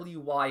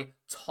PWI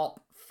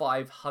Top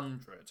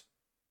 500.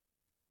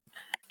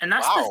 And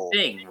that's the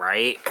thing,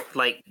 right?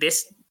 Like,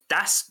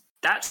 that's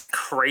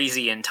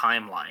crazy in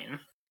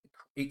timeline.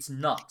 It's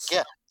nuts.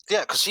 Yeah,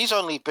 because she's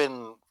only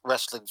been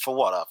wrestling for,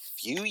 what, a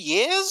few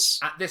years?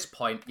 At this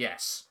point,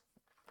 yes.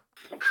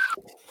 And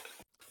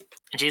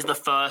she's the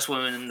first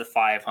woman in the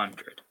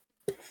 500.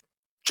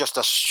 Just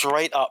a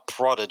straight-up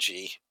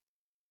prodigy.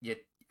 Yeah,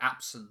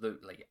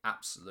 Absolutely.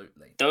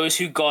 Those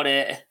who got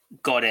it,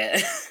 got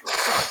it.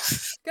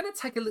 Going to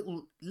take a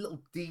little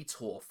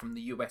detour from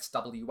the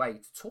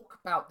USWA to talk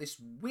about this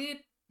weird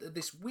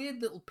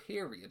little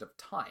period of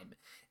time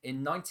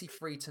in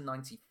 93 to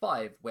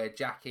 95 where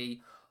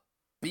Jackie,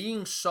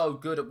 being so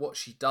good at what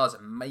she does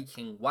and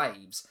making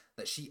waves,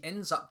 that she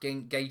ends up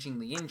gauging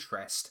the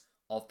interest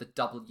of the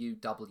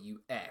WWF.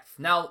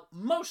 Now,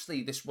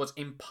 mostly this was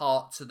in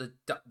part to the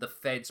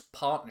Fed's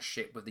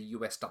partnership with the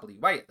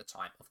USWA at the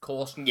time, of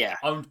course,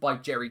 owned by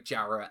Jerry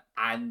Jarrett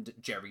and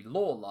Jerry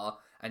Lawler,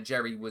 and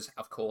Jerry was,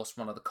 of course,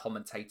 one of the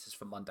commentators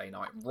for Monday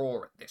Night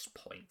Raw at this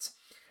point.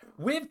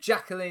 With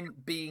Jacqueline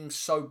being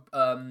so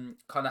kind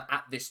of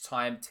at this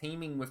time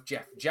teaming with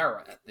Jeff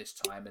Jarrett at this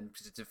time and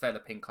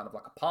developing kind of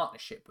like a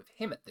partnership with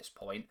him at this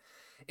point,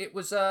 it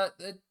was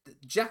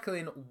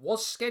Jacqueline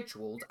was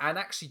scheduled and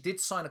actually did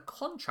sign a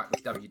contract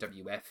with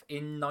WWF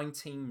in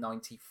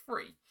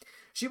 1993.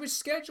 She was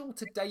scheduled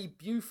to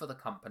debut for the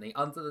company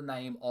under the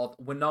name of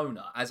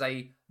Winona as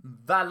a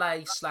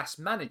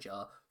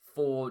valet/manager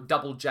for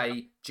Double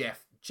J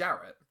Jeff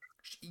Jarrett.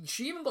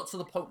 She even got to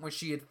the point where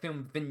she had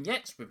filmed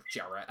vignettes with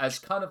Jarrett as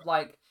kind of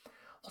like,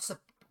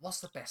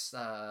 what's the best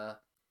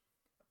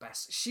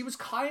she was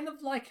kind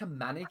of like a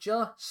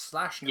manager /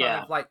 kind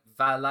of like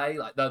valet,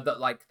 like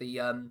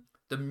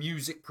the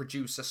music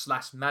producer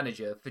 /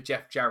 manager for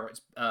Jeff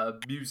Jarrett's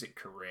music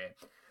career.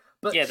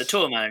 But the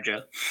tour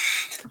manager.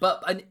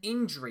 But an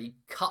injury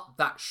cut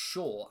that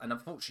short, and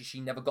unfortunately she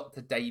never got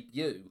to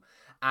debut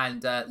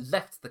and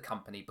left the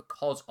company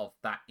because of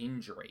that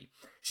injury.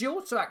 She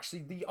also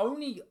actually, the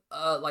only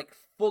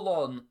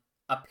full-on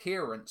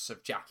appearance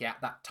of Jackie at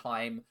that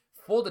time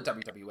for the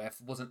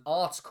WWF was an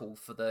article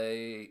for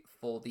the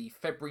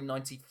February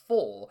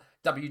 94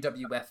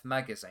 WWF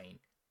magazine.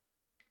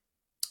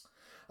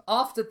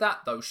 After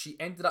that, though, she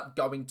ended up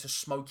going to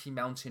Smoky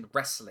Mountain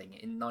Wrestling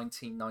in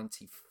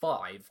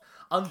 1995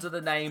 under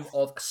the name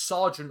of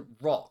Sergeant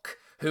Rock,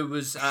 who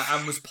was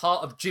and was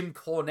part of Jim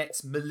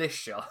Cornette's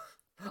militia.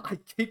 I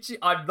kid you,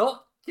 I'm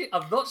not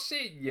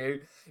shitting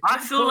you. I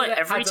feel like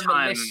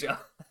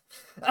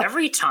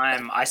every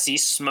time I see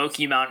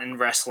Smoky Mountain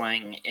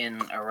Wrestling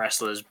in a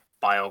wrestler's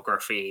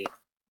biography,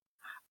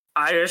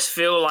 I just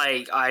feel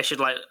like I should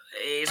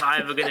it's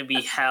either going to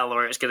be hell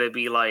or it's going to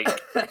be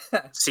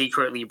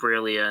secretly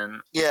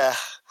brilliant. Yeah,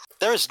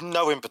 there is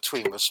no in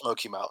between with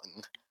Smoky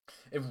Mountain.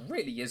 It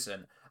really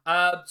isn't.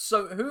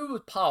 So who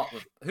was part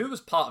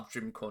of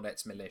Jim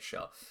Cornette's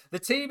militia? The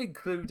team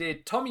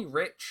included Tommy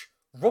Rich,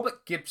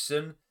 Robert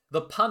Gibson,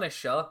 The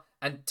Punisher,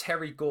 and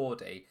Terry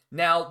Gordy.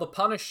 Now, The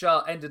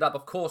Punisher ended up,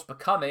 of course,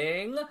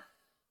 becoming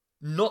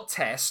not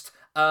Test,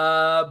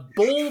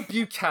 Ball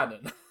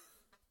Buchanan.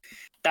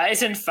 That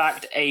is, in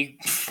fact,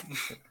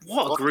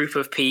 what a group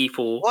of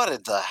people. What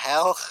in the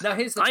hell? Now,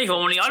 here's the I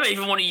don't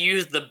even want to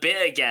use the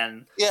bit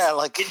again. Yeah,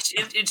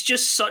 it's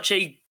just such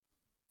a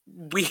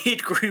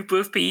weird group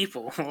of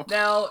people.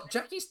 Now,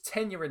 Jackie's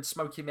tenure in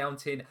Smoky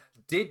Mountain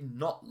did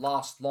not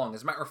last long.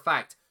 As a matter of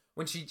fact,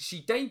 when she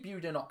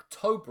debuted in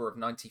October of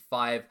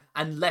 95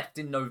 and left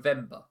in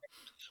November.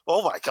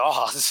 Oh my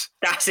god.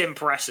 That's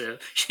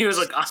impressive. She was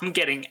like, I'm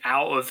getting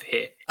out of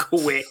here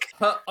quick.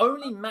 Her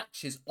only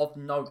matches of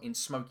note in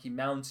Smoky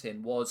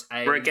Mountain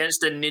were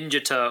against a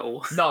Ninja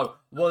Turtle. No,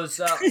 was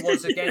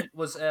an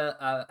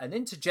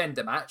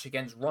intergender match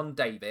against Ron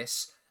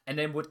Davis, and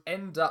then would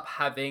end up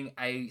having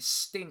a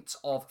stint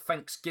of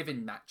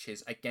Thanksgiving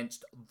matches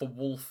against the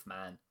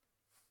Wolfman.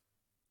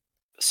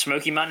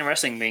 Smoky Mountain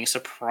Wrestling being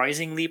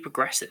surprisingly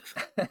progressive.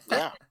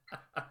 Yeah.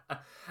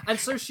 And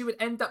so she would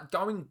end up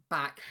going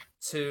back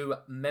to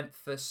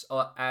Memphis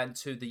and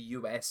to the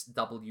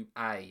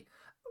USWA.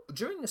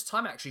 During this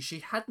time, actually, she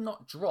had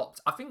not dropped.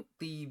 I think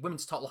the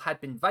women's title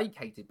had been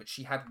vacated, but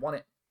she had won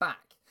it back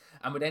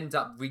and would end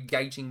up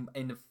re-engaging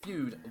in a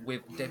feud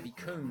with Debbie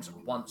Coombs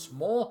once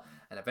more.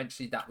 And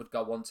eventually that would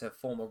go on to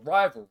form a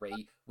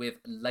rivalry with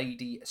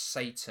Lady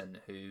Satan,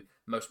 who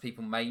most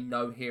people may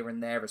know here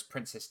and there as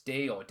Princess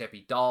D or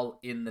Debbie Dahl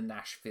in the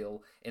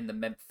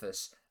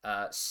Memphis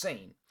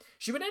scene.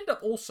 She would end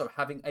up also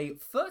having a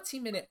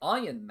 30-minute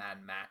Iron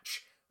Man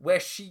match where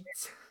she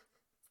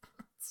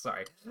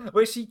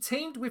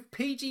teamed with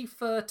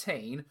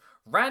PG-13,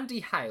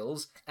 Randy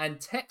Hales, and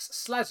Tex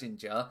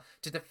Slazenger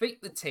to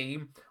defeat the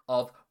team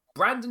of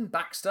Brandon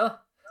Baxter,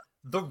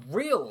 the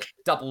real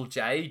Double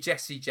J,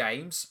 Jesse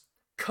James,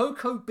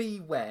 Coco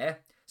Beware,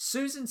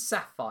 Susan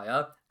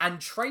Sapphire, and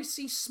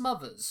Tracy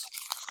Smothers.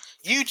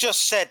 You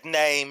just said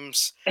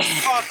names.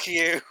 Fuck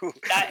you.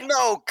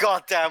 No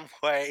goddamn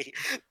way.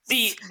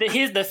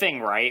 Here's the thing,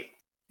 right?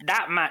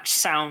 That match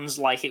sounds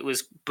like it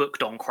was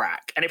booked on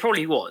crack, and it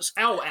probably was.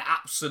 Oh, it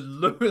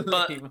absolutely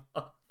was.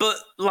 But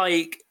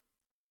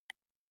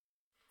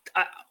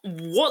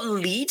what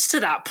leads to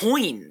that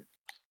point?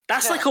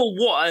 That's like a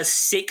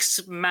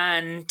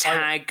 6-man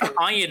tag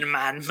Iron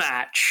Man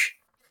match.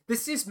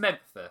 This is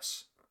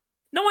Memphis.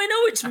 No, I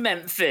know it's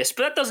Memphis,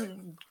 but that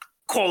doesn't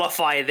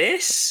qualify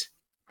this.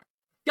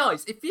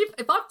 Guys,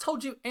 if I've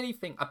told you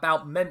anything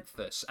about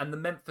Memphis and the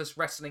Memphis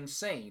wrestling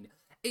scene,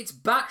 it's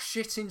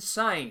batshit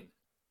insane.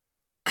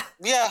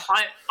 Yeah.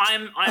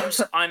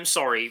 I'm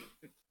sorry,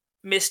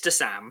 Mr.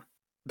 Sam.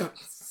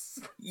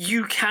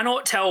 You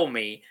cannot tell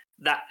me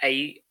that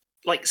a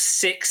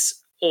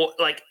 6 or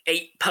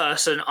 8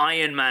 person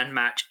Iron Man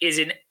match is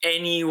in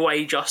any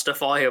way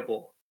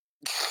justifiable.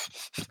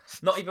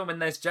 Not even when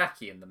there's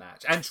Jackie in the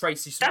match and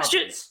Tracy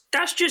Smothers.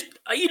 That's just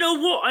you know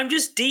what? I'm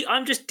just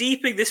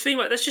deeping this thing.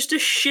 That's just a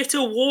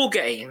shitter War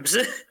Games.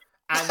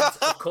 And,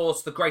 of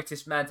course, the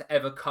greatest man to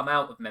ever come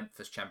out of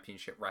Memphis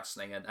Championship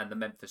Wrestling and the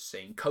Memphis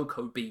scene,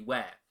 Coco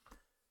Beware.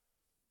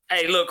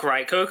 Hey, look,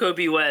 right, Coco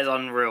Beware's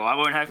unreal. I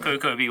won't have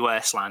Coco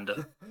Beware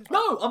slander.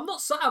 No, I'm not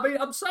saying.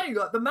 I'm saying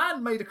the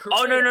man made a career.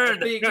 Oh no,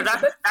 being in the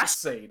Memphis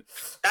scene.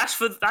 That's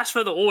for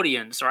the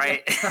audience,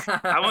 right?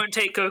 I won't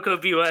take Coco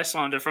Beware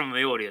slander from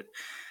the audience.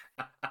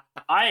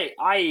 I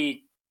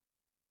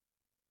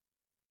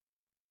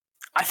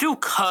feel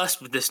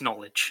cursed with this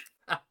knowledge.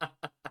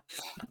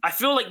 I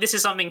feel like this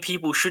is something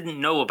people shouldn't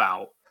know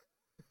about.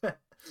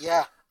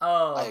 Yeah.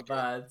 Oh,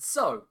 man.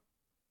 So,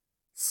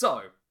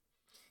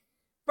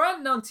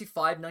 around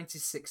 95,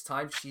 96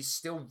 times, she's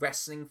still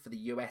wrestling for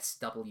the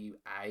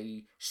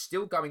USWA,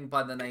 still going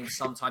by the name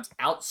sometimes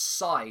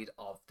outside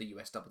of the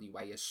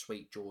USWA as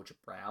Sweet Georgia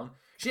Brown.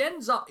 She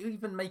ends up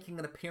even making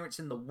an appearance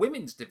in the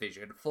women's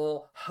division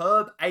for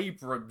Herb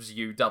Abrams'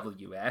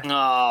 UWF.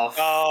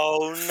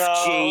 Oh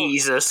no.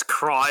 Jesus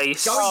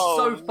Christ.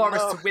 Going so far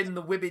as to win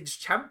the women's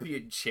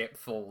championship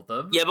for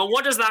them. Yeah, but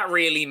what does that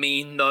really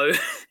mean, though?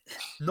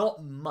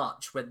 Not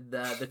much when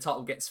the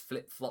title gets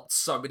flip-flopped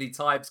so many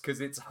times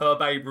because it's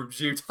Herb Abrams'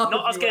 UWF.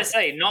 I was going to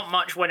say, not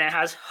much when it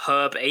has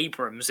Herb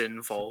Abrams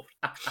involved.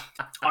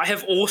 I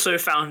have also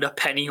found a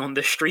penny on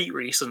the street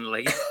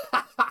recently.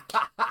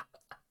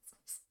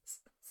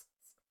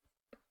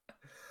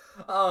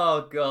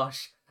 Oh,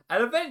 gosh.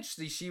 And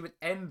eventually she would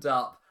end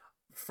up,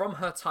 from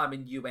her time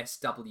in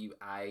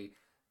USWA,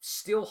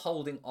 still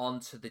holding on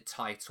to the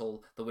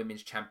title, the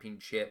Women's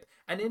Championship.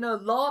 And in her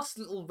last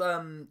little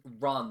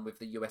run with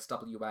the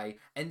USWA,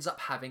 ends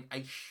up having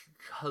a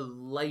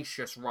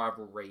hellacious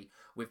rivalry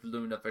with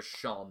Luna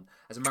Vachon.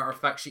 As a matter of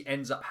fact, she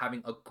ends up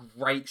having a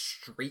great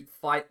street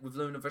fight with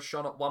Luna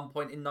Vachon at one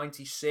point in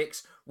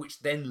 96, which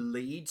then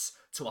leads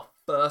to a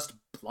first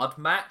blood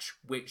match,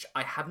 which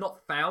I have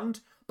not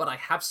found, but I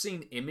have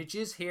seen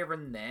images here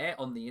and there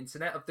on the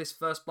internet of this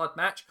first blood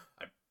match.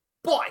 And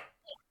by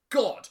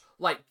God,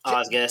 I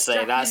was gonna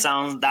say that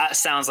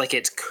sounds like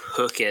it's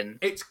cooking.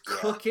 It's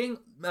cooking.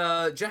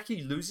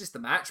 Jackie loses the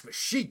match, but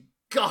she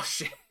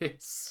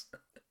gushes,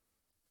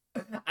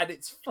 and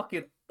it's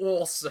fucking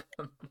awesome.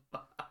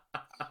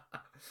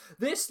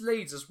 This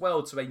leads as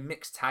well to a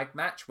mixed tag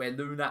match where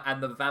Luna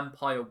and the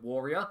Vampire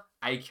Warrior,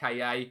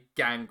 aka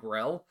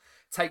Gangrel,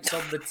 takes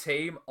on the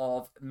team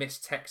of Miss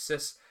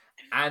Texas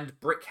and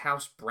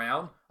Brickhouse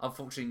Brown.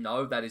 Unfortunately,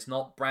 no, that is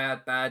not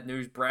Bad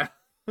News Brown.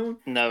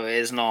 No, it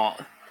is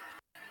not.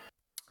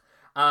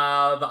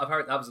 But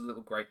apparently that was a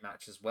little great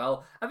match as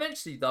well.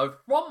 Eventually, though,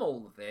 from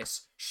all of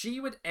this, she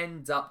would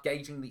end up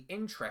gauging the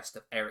interest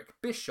of Eric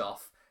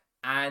Bischoff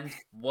and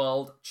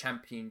World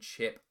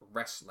Championship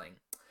Wrestling.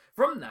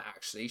 From that,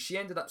 actually, she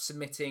ended up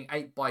submitting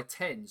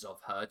 8x10s of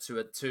her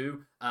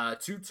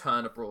to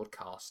Turner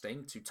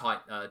Broadcasting, to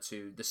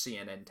the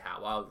CNN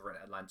Tower over in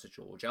Atlanta,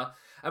 Georgia,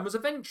 and was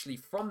eventually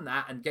from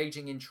that and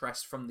gauging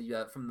interest from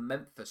the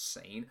Memphis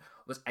scene,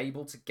 was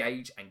able to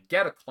gauge and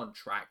get a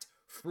contract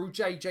through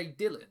J.J.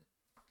 Dillon.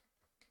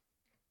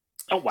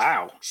 Oh,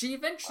 wow. She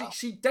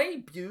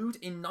debuted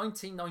in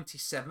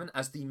 1997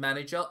 as the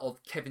manager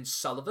of Kevin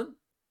Sullivan,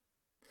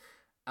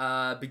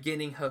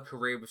 beginning her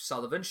career with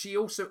Sullivan. She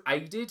also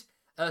aided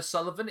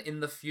Sullivan in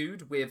the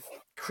feud with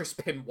Chris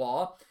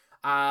Benoit,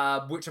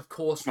 which of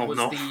course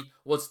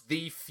was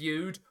the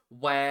feud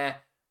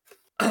where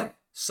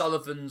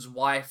Sullivan's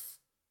wife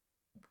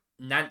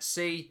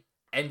Nancy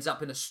ends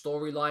up in a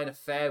storyline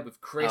affair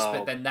with Chris,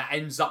 but then that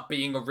ends up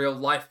being a real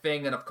life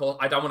thing, and of course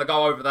I don't want to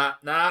go over that.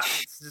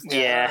 It's just,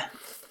 yeah.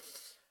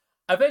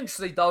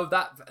 Eventually, though,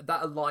 that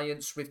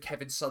alliance with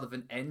Kevin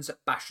Sullivan ends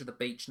at Bash of the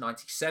Beach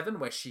 97,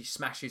 where she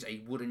smashes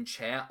a wooden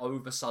chair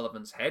over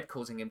Sullivan's head,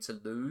 causing him to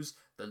lose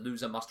the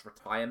loser must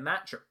retire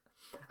match.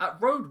 At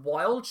Road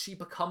Wild, she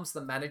becomes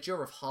the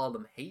manager of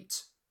Harlem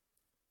Heat.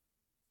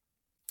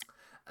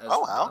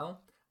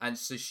 Well. And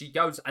so she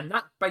goes, and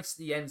that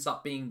basically ends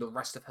up being the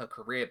rest of her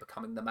career,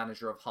 becoming the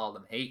manager of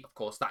Harlem Heat. Of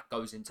course, that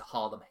goes into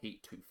Harlem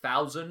Heat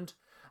 2000.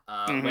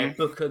 Where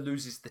Booker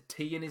loses the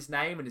T in his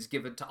name and is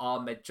given to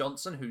Ahmed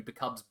Johnson, who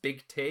becomes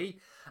Big T.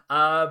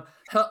 Her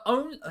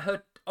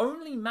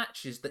only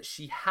matches that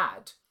she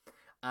had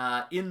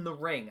in the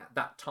ring at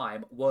that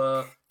time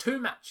were 2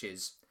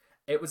 matches.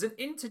 It was an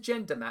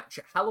intergender match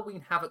at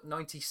Halloween Havoc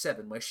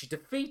 97, where she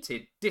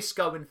defeated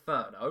Disco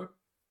Inferno.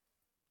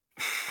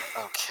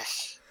 Okay.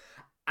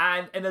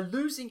 And in a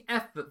losing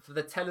effort for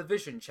the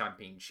television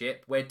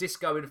championship, where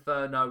Disco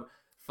Inferno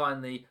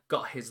finally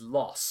got his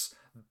loss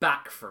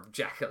back from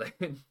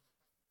Jacqueline.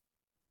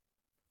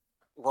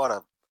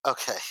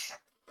 Okay.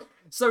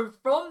 So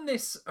from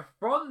this,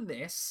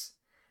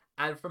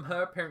 and from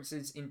her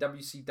appearances in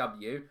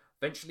WCW,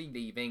 eventually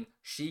leaving,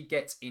 she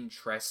gets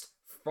interest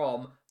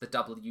from the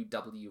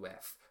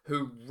WWF,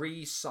 who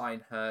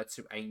re-sign her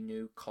to a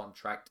new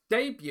contract,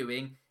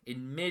 debuting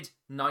in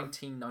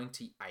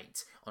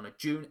mid-1998 on a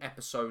June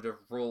episode of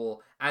Raw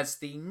as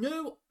the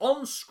new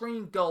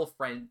on-screen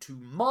girlfriend to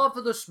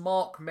Marvelous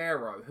Mark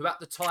Mero, who at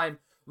the time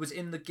was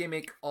in the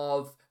gimmick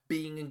of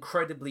being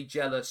incredibly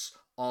jealous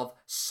of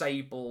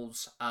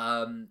Sable's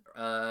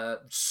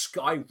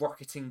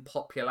skyrocketing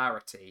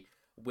popularity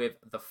with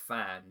the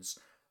fans.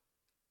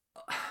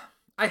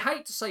 I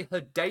hate to say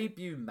her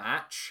debut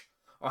match,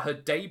 or her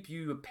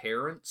debut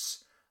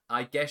appearance,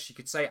 I guess you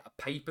could say at a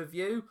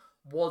pay-per-view,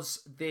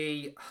 was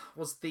the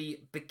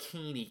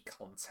bikini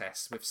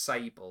contest with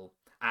Sable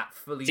at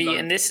Fully Loaded.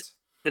 And this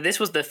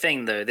was the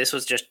thing though. That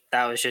was just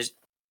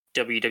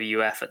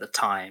WWF at the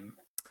time,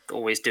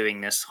 always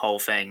doing this whole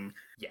thing.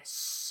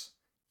 Yes.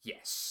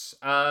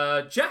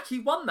 Jackie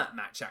won that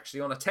match actually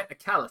on a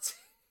technicality,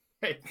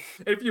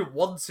 if you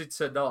wanted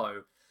to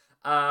know.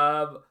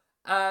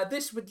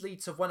 This would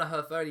lead to one of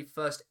her very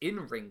first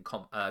in-ring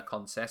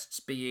contests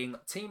being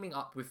teaming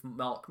up with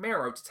Mark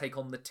Mero to take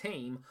on the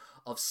team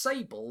of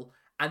Sable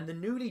and the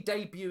newly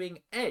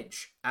debuting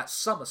Edge at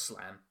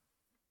SummerSlam.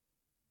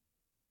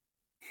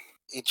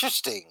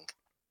 Interesting.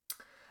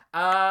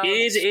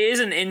 It is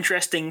an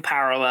interesting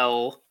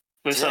parallel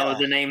with some of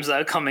the names that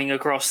are coming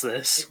across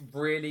this. It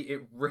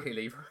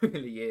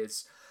really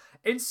is.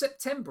 In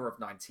September of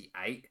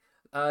 98,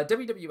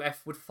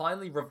 WWF would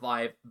finally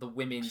revive the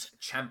Women's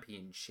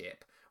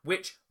Championship,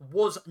 which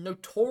was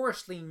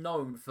notoriously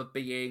known for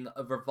being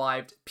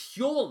revived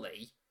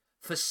purely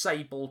for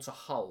Sable to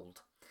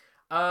hold.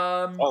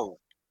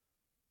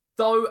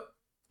 Though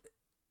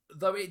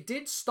it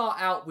did start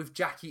out with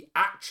Jackie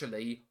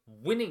actually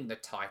winning the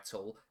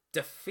title,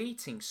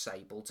 defeating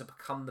Sable to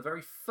become the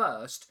very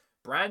first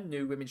brand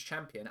new Women's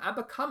Champion and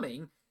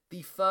becoming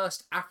the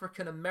first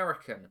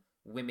African-American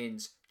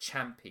Women's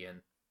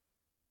Champion.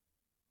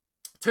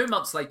 2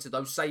 months later,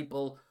 though,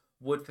 Sable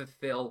would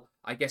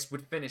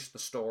finish the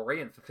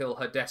story and fulfill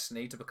her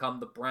destiny to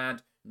become the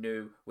brand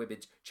new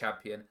Women's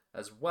Champion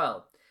as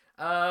well.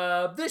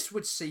 This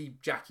would see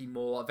Jackie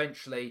Moore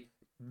eventually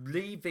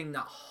leaving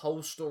that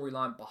whole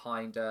storyline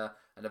behind her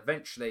and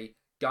eventually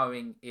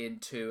going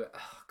into,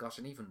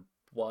 an even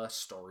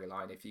worse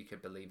storyline, if you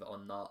could believe it or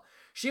not.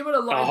 She would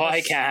align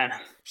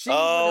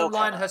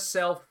align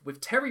herself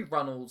with Terry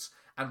Runnels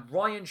and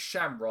Ryan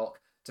Shamrock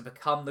to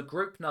become the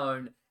group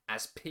known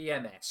as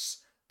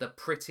PMS, the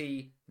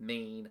Pretty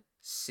Mean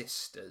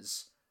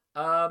Sisters.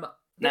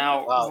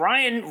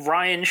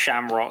 Ryan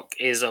Shamrock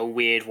is a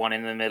weird one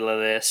in the middle of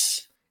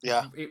this.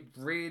 Yeah. It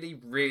really,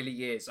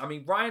 really is. I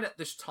mean, Ryan at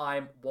this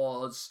time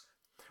was...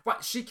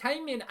 Right, she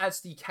came in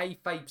as the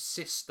kayfabe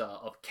sister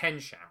of Ken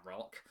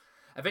Shamrock,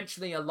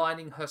 eventually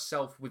aligning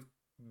herself with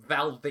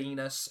Val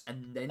Venus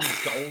and then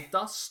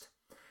Goldust.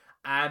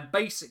 And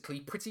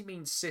basically, Pretty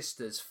Mean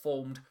Sisters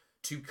formed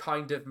to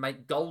kind of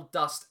make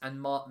Goldust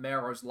and Mark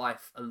Mero's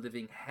life a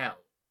living hell.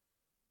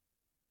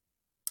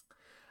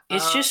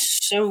 It's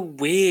just so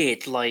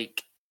weird,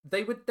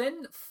 They would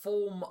then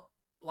form,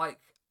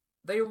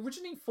 they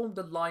originally formed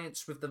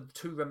alliance with the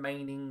two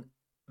remaining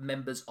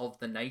members of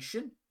the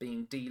Nation,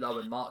 being D'Lo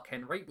and Mark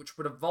Henry, which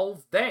would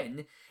evolve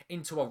then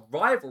into a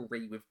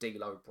rivalry with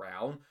D'Lo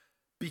Brown,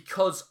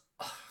 because,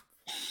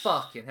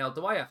 fucking hell,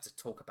 do I have to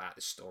talk about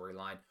this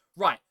storyline?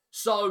 Right,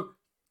 so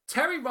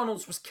Terry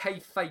Runnels was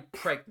kayfabe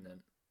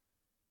pregnant.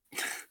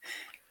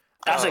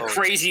 That's a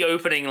crazy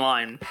opening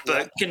line,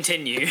 but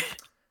continue.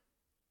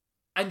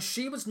 And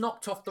she was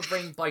knocked off the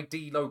ring by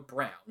D'Lo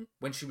Brown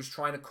when she was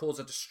trying to cause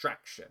a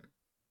distraction.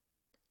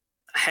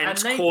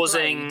 Hence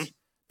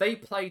They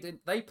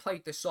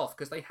played this off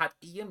because they had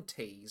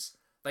EMTs,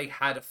 they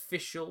had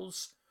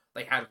officials,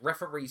 they had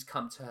referees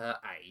come to her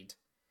aid,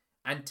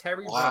 and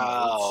Terry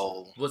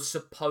Runnels was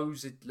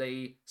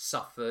supposedly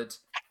suffered.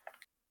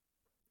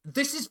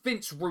 This is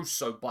Vince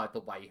Russo, by the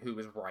way, who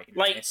was writing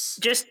this.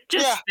 Just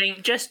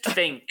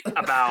think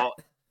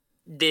about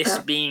this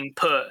being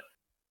put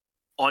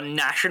on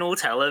national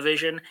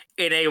television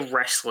in a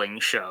wrestling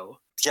show.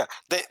 Yeah,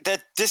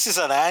 this is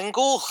an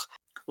angle.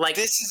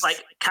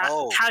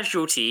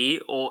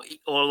 Casualty or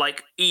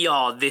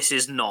ER. This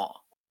is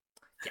not.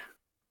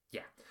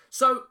 Yeah.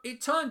 So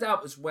it turned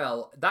out as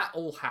well that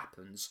all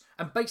happens,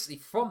 and basically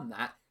from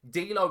that,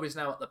 D'Lo is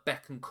now at the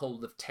beck and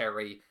call of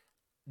Terry,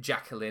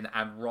 Jacqueline,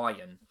 and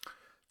Ryan.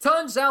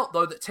 Turns out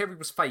though that Terry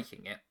was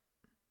faking it.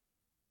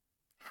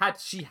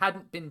 She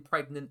hadn't been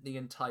pregnant the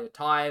entire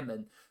time,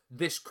 and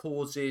this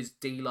causes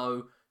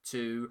D'Lo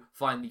to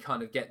finally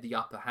kind of get the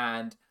upper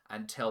hand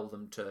and tell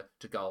them to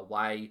go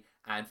away.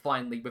 And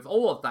finally, with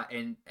all of that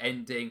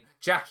ending,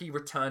 Jackie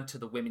returned to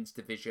the women's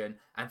division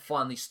and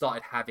finally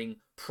started having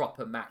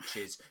proper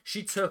matches.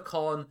 She took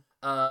on,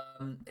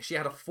 she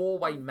had a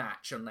 4-way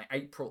match on the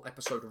April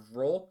episode of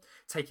Raw,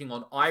 taking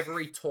on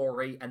Ivory,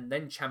 Tori, and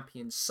then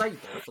champion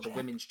Sable for the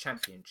women's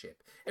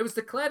championship. It was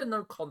declared a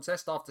no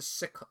contest after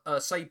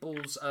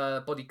Sable's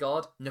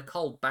bodyguard,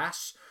 Nicole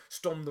Bass,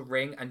 stormed the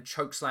ring and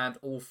chokeslammed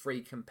all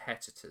 3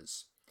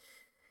 competitors.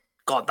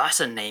 God, that's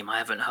a name I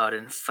haven't heard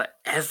in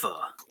forever.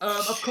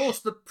 Of course,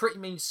 the Pretty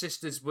Mean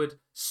Sisters would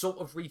sort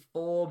of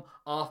reform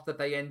after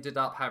they ended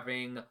up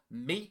having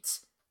Meat.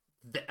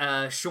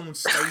 Sean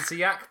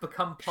Stasiak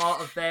become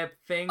part of their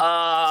thing.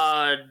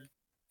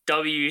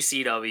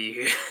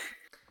 WCW.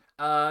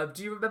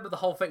 Do you remember the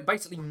whole thing?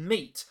 Basically,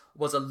 Meat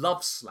was a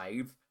love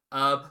slave.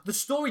 The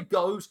story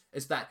goes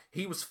is that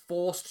he was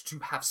forced to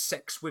have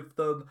sex with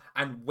them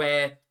and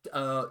wear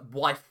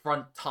wife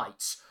front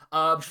tights.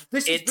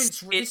 This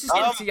is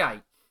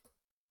 98.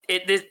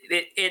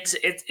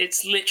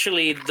 It's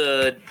literally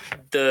the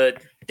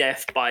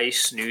death by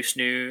snoo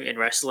snoo in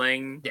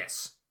wrestling.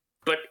 Yes,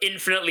 but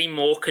infinitely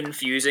more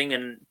confusing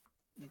and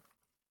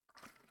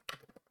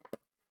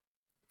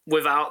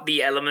without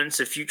the elements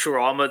of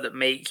Futurama that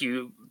make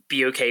you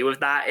be okay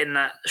with that in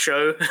that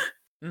show.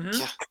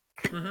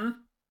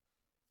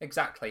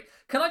 Exactly.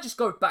 Can I just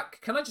go back?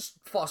 Can I just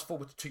fast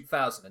forward to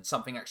 2000 and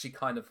something actually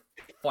kind of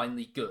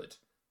finally good?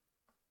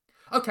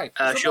 Okay,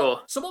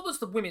 sure. So what was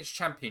the Women's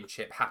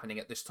Championship happening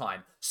at this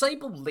time?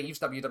 Sable leaves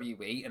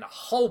WWE in a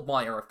whole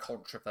mire of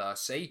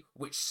controversy,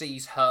 which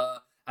sees her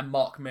and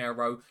Mark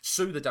Mero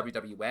sue the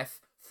WWF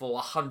for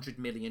 $100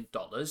 million.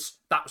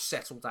 That was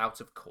settled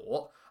out of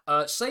court.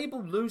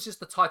 Sable loses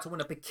the title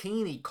in a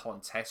bikini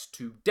contest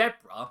to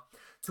Deborah,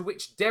 to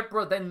which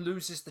Deborah then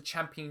loses the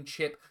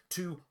championship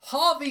to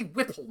Harvey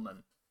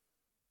Whippleman.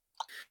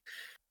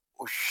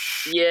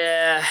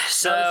 Yeah,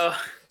 so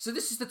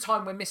this is the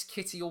time when Miss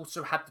Kitty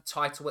also had the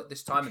title at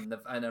this time,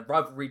 and a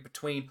rivalry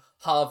between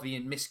Harvey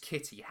and Miss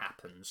Kitty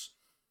happens.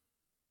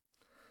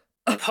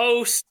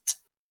 Post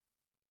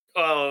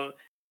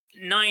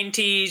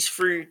 90s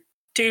through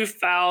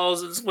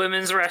 2000s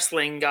women's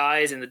wrestling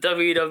guys in the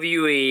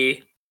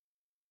WWE.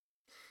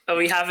 Are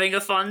we having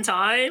a fun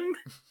time?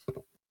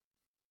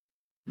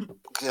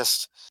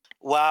 Just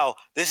wow,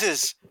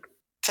 this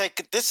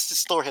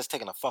story has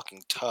taken a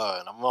fucking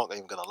turn. I'm not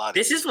even gonna lie to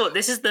you. This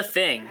is the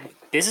thing.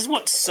 This is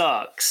what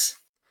sucks.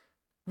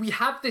 We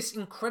have this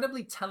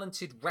incredibly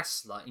talented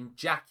wrestler in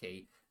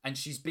Jackie, and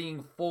she's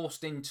being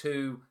forced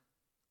into.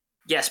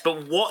 Yes,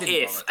 but what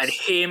if? And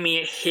hear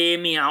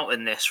me out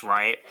in this,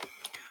 right?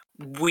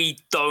 We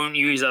don't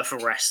use her for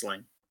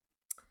wrestling.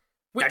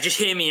 Now, just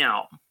hear me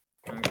out.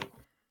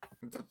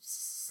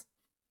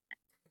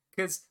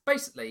 Because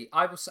basically,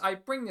 I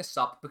bring this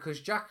up because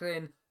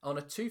Jacqueline, on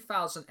a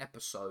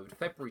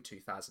February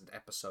 2000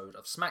 episode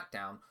of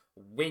SmackDown,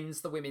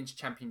 wins the Women's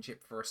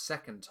Championship for a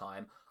second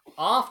time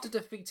after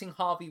defeating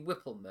Harvey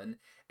Whippleman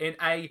in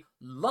a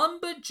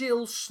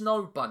Lumberjill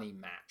Snow Bunny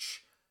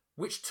match,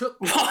 which took...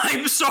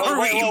 I'm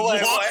sorry,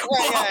 I'm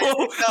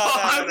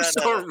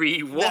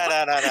sorry,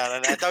 what?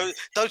 No.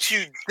 Don't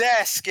you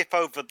dare skip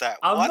over that.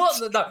 I'm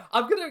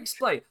going to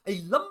explain. A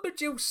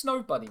Lumberjill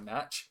Snow Bunny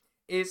match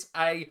is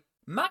a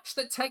match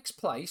that takes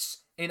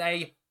place in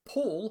a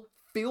pool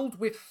filled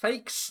with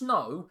fake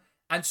snow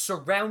and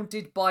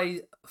surrounded by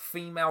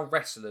female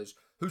wrestlers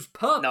whose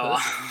purpose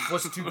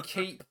was to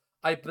keep,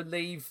 I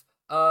believe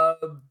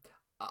was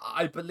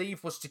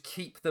to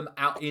keep them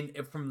out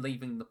from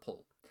leaving the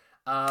pool.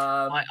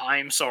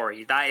 I'm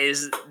sorry. That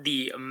is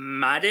the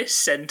maddest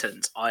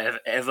sentence I've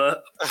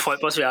ever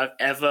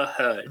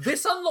heard.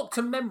 This unlocked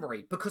a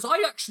memory because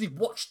I actually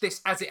watched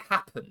this as it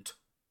happened.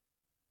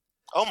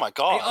 Oh my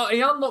god! It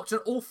unlocked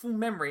an awful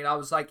memory, and I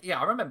was like, "Yeah,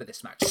 I remember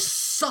this match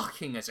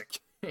sucking as a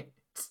kid."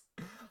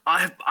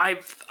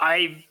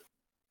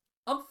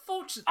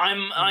 Unfortunately,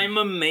 I'm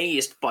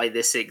amazed by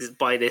this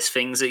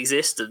thing's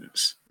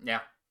existence.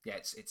 Yeah,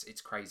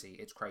 it's crazy.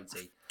 It's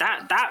crazy.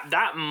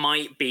 That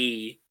might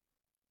be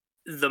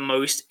the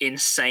most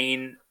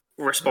insane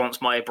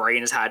response my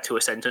brain has had to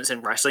a sentence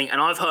in wrestling, and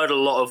I've heard a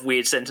lot of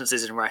weird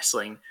sentences in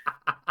wrestling.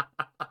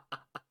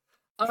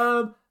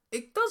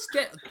 It does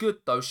get good,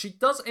 though. She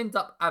does end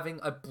up having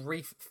a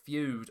brief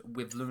feud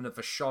with Luna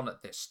Vachon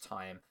at this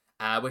time,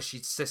 where she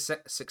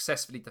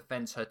successfully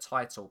defends her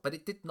title, but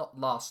it did not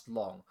last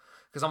long,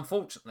 because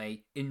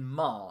unfortunately, in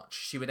March,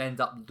 she would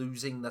end up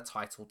losing the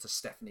title to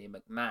Stephanie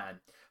McMahon,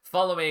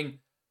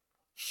 following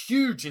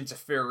huge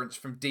interference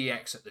from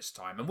DX at this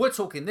time. And we're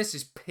talking, this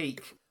is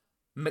peak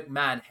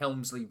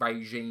McMahon-Helmsley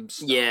regime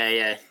stuff.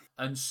 Yeah.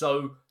 And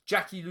so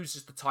Jackie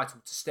loses the title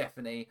to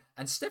Stephanie,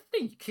 and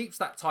Stephanie keeps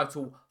that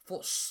title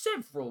for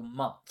several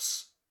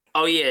months.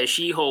 Oh yeah,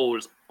 she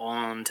holds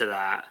on to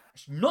that.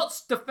 She's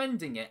not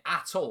defending it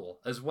at all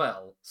as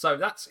well. So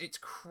it's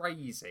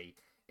crazy.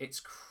 It's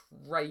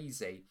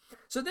crazy.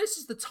 So this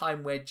is the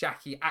time where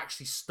Jackie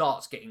actually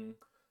starts getting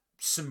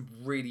some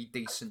really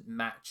decent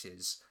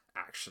matches,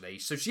 actually.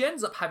 So she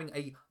ends up having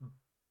a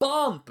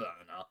barn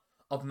burner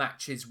of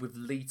matches with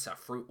Lita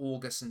through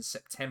August and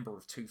September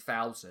of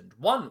 2000.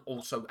 One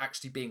also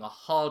actually being a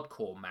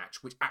hardcore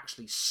match, which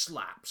actually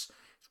slaps.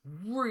 It's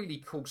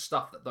really cool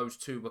stuff that those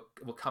two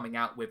were coming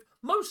out with,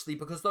 mostly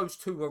because those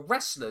two were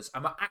wrestlers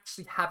and were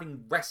actually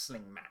having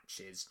wrestling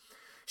matches.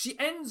 She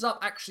ends up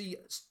actually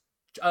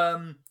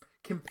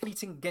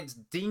competing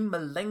against Dean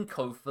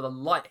Malenko for the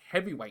light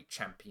heavyweight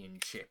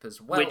championship as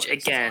well. Which,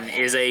 again,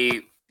 is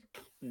a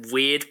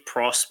weird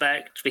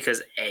prospect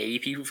because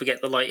people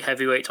forget the light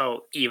heavyweight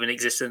title even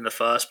existed in the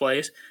first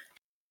place.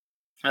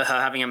 Her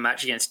having a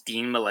match against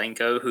Dean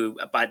Malenko, who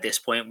by this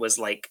point was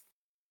like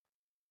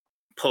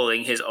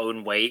pulling his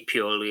own weight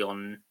purely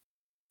on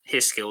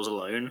his skills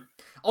alone.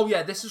 Oh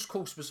yeah, this of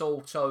course was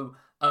also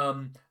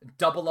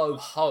Double O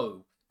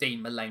Ho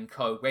Dean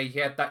Malenko, where he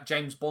had that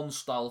James Bond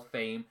style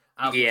theme.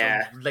 Was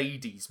a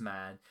ladies'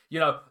 man. You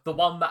know, the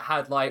one that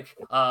had like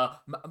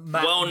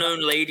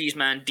well-known ladies'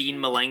 man Dean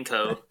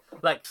Malenko.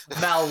 Like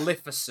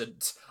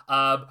Maleficent,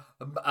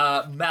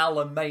 Mal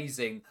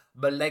Amazing,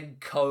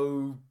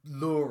 Malenko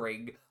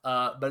Luring,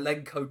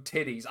 Malenko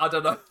Titties. I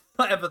don't know.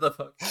 Whatever the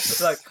fuck.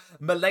 Like,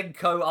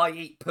 Malenko, I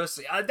eat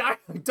pussy. I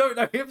don't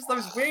know. It was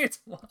those weird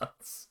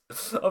ones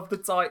of the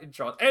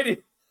Titantron.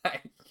 Anyway.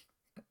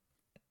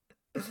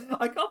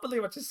 I can't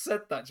believe I just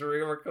said that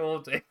during a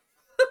recording.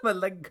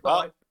 Malenko,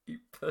 I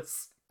eat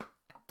pussy.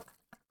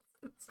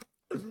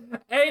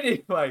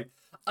 Anyway.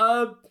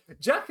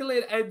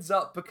 Jacqueline ends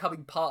up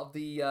becoming part of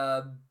the,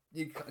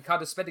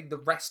 kind of spending the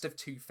rest of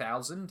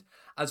 2000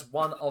 as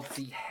one of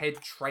the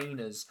head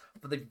trainers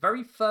for the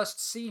very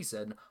first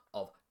season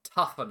of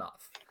Tough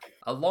Enough,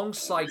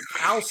 alongside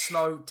Al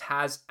Snow,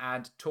 Taz,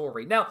 and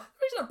Tori. Now,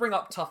 the reason I bring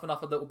up Tough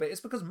Enough a little bit is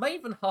because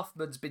Maven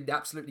Huffman's been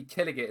absolutely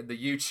killing it in the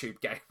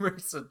YouTube game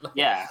recently.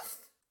 Yeah.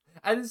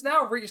 And has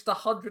now reached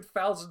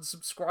 100,000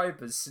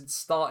 subscribers since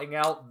starting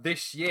out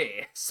this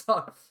year.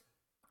 So...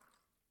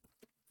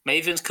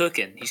 Maven's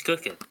cooking. He's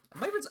cooking.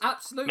 Maven's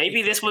absolutely.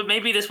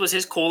 Maybe this was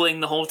his calling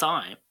the whole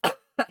time.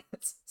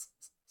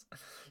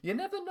 You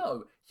never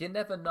know. You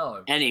never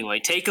know. Anyway,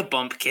 take a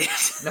bump, kid.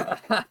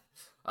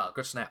 Oh,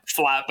 good snap.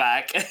 Flat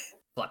back.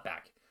 Flat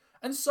back.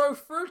 And so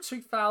through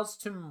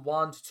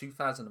 2001 to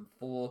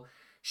 2004,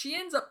 she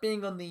ends up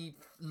being on the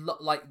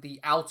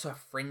outer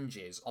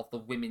fringes of the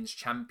women's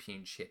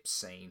championship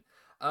scene.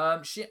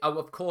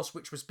 Of course,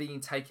 which was being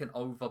taken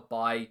over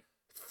by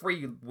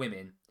 3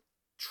 women: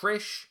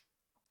 Trish,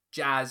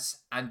 Jazz,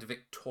 and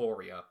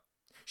Victoria.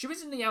 She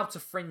was in the outer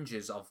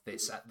fringes of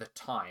this at the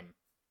time,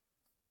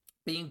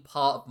 being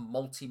part of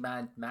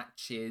multi-man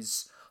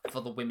matches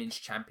for the women's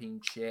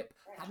championship,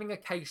 having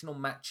occasional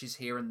matches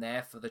here and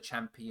there for the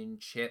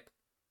championship,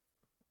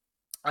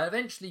 and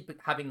eventually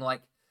having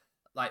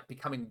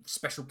becoming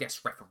special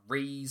guest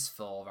referees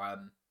for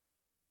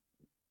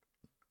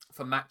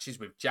matches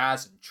with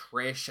Jazz and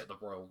Trish at the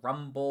Royal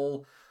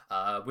Rumble.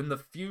 When the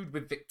feud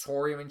with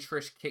Victoria and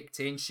Trish kicked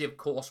in, she of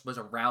course was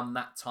around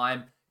that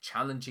time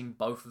challenging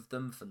both of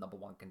them for number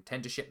 1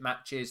 contendership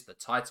matches, the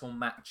title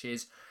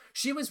matches.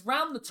 She was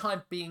around the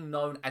time being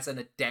known as an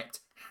adept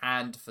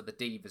hand for the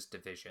Divas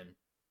division,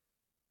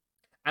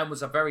 and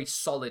was a very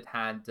solid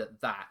hand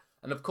at that.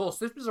 And of course,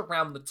 this was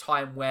around the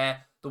time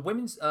where the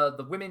women's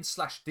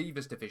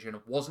Divas division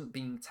wasn't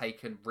being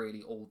taken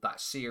really all that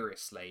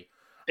seriously.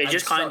 It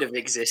just kind of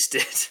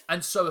existed.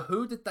 And so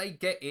who did they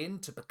get in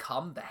to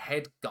become the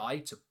head guy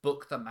to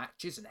book the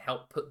matches and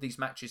help put these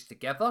matches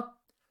together?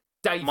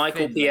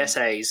 Michael Finley.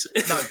 PSAs.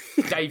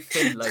 No, Dave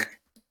Finley.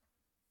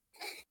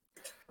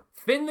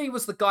 Finley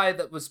was the guy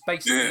that was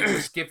basically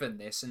was given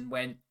this and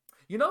went,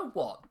 you know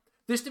what?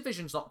 This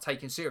division's not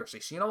taken seriously,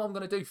 so you know what I'm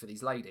going to do for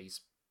these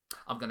ladies?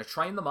 I'm going to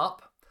train them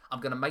up. I'm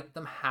going to make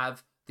them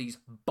have these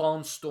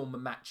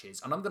barnstormer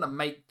matches, and I'm going to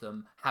make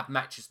them have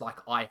matches like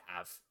I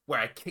have, where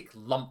I kick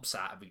lumps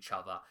out of each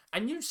other.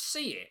 And you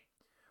see it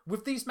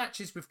with these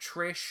matches with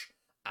Trish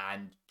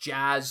and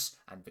Jazz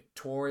and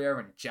Victoria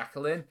and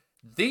Jacqueline.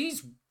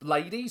 These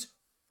ladies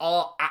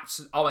are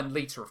absolute. Oh, and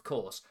Lita, of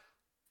course.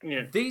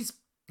 Yeah. These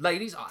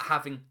ladies are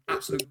having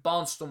absolute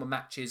barnstormer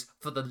matches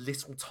for the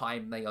little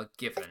time they are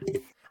given.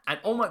 And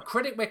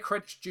credit where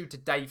credit's due to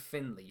Dave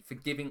Finley for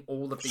giving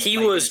all of these. He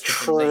was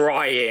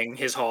trying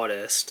his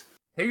hardest.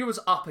 He was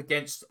up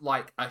against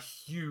like a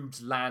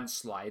huge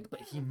landslide,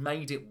 but he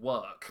made it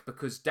work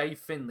because Dave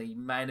Finley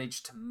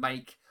managed to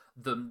make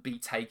them be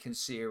taken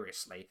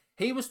seriously.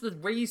 He was the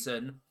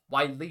reason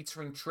why Lita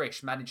and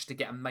Trish managed to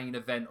get a main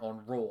event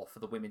on Raw for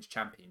the Women's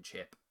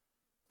Championship.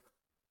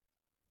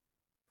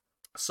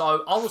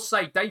 So I will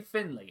say Dave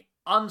Finley,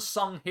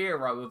 unsung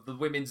hero of the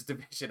women's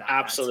division at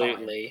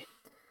Absolutely.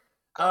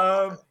 that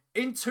time.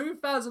 In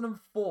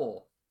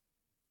 2004,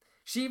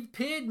 she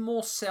appeared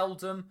more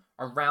seldom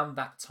around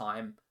that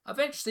time,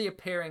 eventually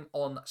appearing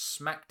on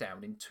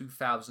SmackDown in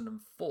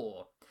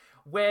 2004,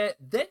 where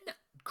then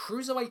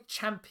Cruiserweight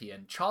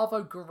champion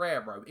Chavo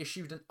Guerrero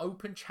issued an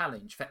open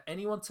challenge for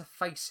anyone to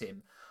face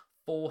him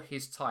for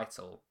his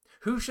title.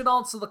 Who should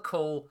answer the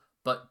call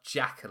but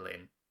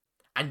Jacqueline?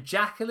 And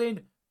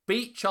Jacqueline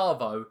beat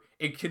Chavo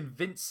in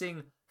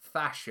convincing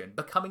fashion,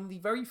 becoming the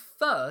very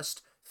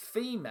first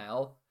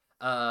female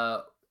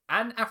and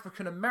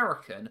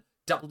African-American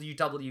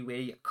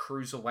WWE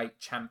Cruiserweight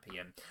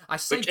champion. I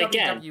say Which,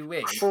 WWE.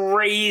 Again,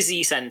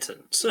 crazy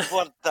sentence.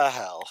 What the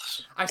hell?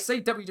 I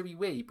say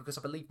WWE because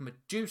I believe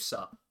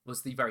Medusa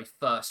was the very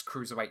first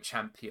cruiserweight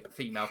champion,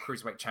 female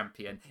cruiserweight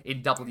champion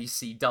in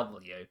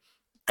WCW.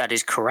 That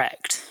is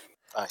correct.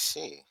 I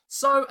see.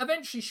 So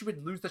eventually she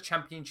would lose the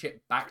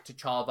championship back to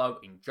Chavo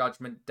in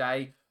Judgment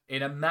Day.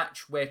 in a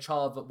match where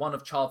one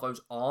of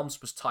Chavo's arms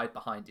was tied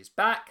behind his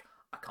back.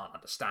 I can't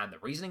understand the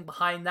reasoning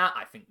behind that.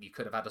 I think you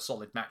could have had a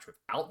solid match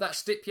without that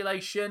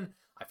stipulation.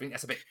 I think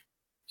that's a bit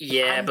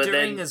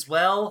pandering as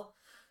well.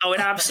 Oh, it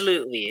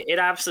absolutely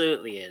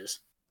is.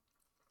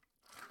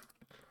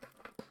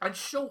 And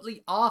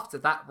shortly after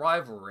that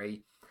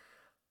rivalry,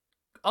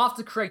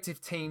 after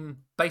creative team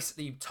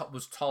basically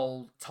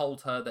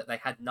told her that they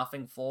had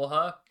nothing for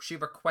her, she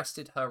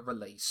requested her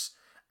release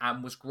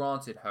and was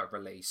granted her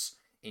release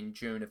in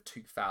June of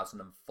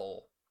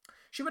 2004.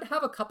 She would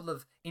have a couple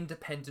of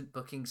independent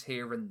bookings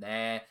here and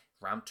there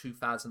around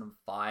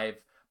 2005,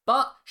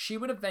 but she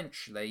would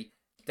eventually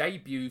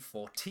debut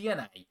for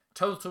TNA,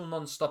 Total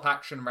Non-Stop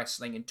Action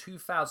Wrestling, in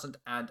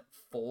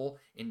 2004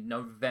 in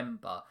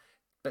November,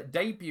 but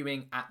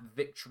debuting at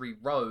Victory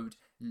Road,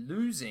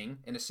 losing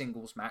in a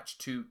singles match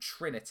to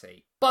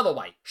Trinity. By the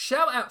way,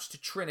 shout outs to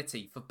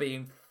Trinity for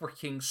being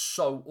freaking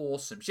so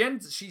awesome.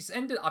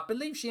 I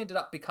believe she ended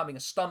up becoming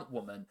a stunt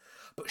woman,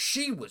 but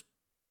she was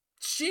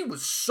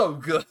so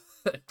good.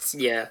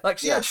 Yeah. Like,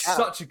 she had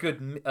such a good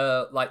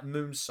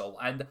moonsault,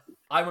 and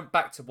I went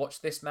back to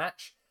watch this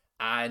match,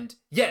 and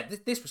yeah,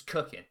 this was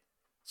cooking.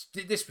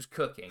 This was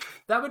cooking.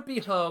 That would be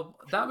her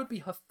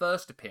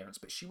first appearance,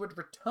 but she would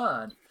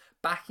return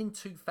back in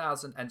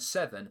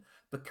 2007,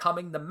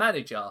 becoming the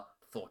manager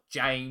for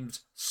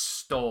James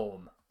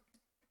Storm.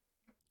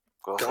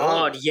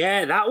 God,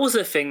 yeah, that was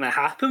a thing that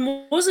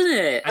happened, wasn't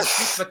it?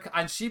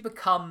 And she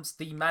becomes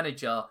the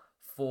manager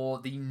for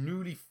the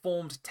newly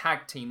formed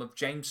tag team of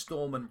James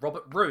Storm and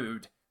Robert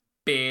Roode,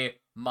 Beer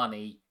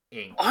Money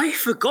Inc. I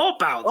forgot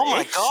about this. Oh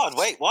my god!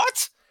 Wait,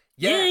 what?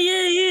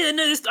 Yeah.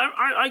 No,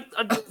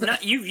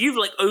 you've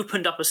like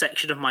opened up a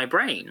section of my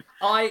brain.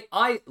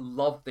 I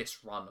love this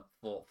run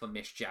for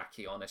Miss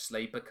Jackie,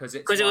 honestly, because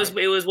it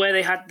was where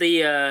they had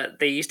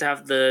they used to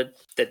have the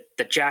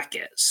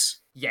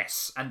jackets.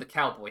 Yes, and the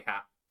cowboy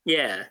hat.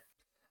 Yeah.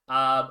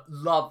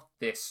 Love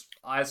this.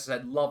 As I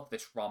said, love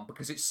this run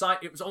because it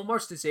was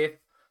almost as if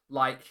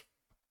like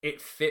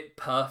it fit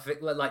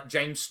perfectly. Like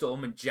James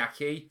Storm and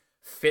Jackie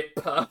fit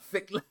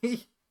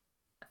perfectly.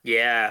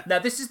 Yeah. Now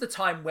this is the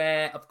time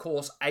where, of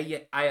course,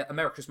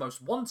 America's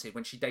Most Wanted,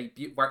 when she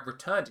debuted, where it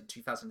returned in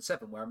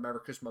 2007, where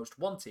America's Most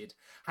Wanted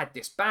had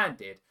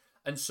disbanded,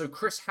 and so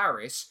Chris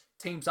Harris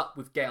teams up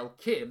with Gail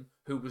Kim,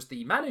 who was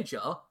the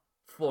manager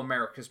for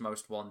America's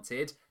Most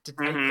Wanted, to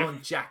take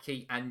on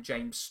Jackie and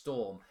James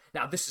Storm.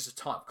 Now, this is a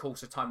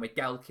time where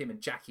Gail Kim and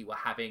Jackie were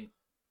having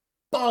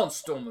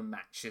barnstorming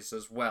matches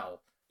as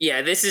well.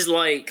 Yeah, this is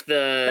like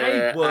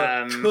they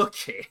were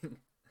cooking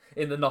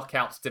in the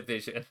Knockouts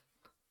division.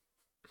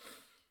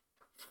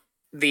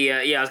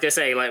 I was gonna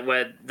say like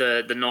where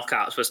the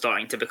Knockouts were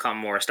starting to become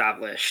more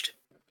established.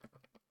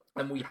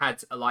 And we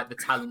had like the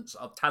talent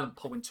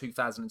pool in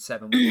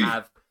 2007. We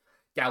have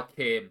Gail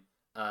Kim,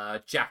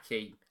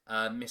 Jackie,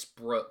 Miss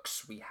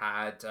Brooks. We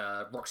had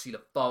Roxy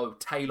LaFoe,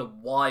 Taylor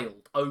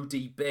Wilde,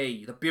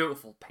 ODB, the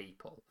Beautiful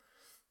People.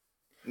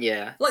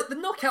 Yeah, like the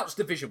Knockouts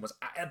division was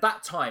at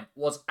that time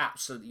was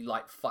absolutely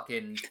like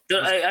fucking.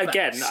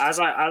 Again, as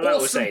I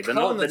would say, the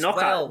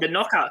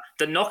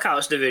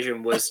Knockouts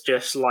division was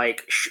just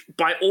like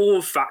by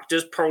all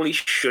factors probably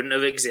shouldn't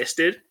have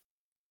existed.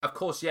 Of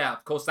course, yeah.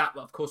 Of course,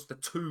 the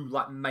two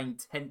like main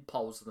tent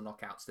poles of the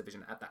Knockouts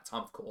division at that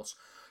time, of course,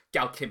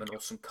 Gail Kim and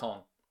Awesome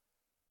Kong.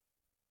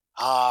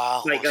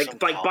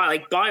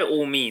 By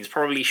all means,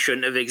 probably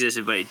shouldn't have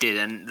existed, but it did.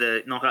 And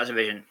the Knockouts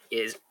division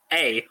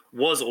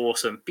was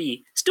awesome.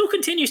 B, still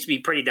continues to be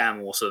pretty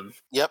damn awesome.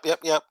 Yep.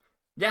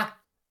 Yeah,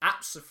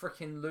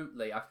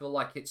 absolutely. I feel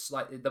like it's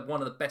like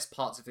one of the best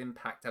parts of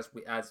Impact as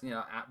you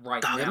know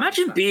now.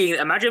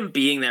 Imagine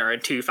being there in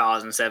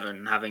 2007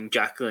 and having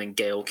Jacqueline,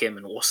 Gail Kim,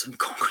 and Awesome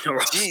Kong on a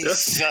roster.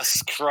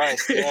 Jesus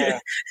Christ! Yeah.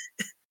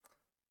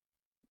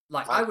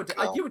 Like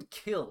you would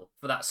kill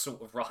for that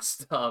sort of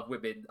roster of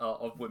women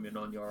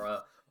on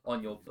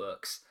your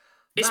books,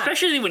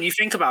 especially when you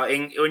think about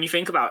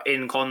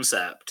in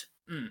concept.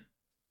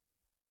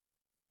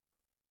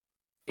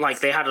 Like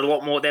they had a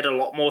lot more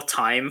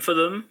time for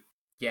them.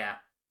 Yeah.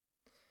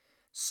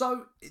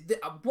 So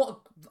what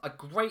a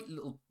great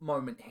little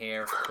moment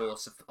here, of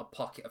course, of a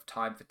pocket of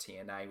time for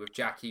TNA, with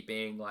Jackie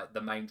being like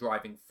the main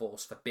driving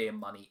force for Beer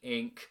Money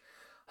Inc.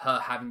 Her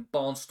having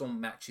barnstorm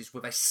matches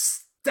with a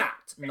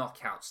stacked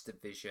Knockouts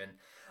division.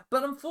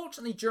 But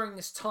unfortunately, during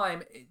this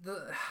time,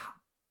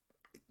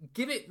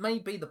 give it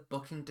maybe the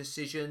booking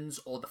decisions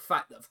or the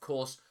fact that, of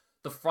course,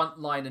 the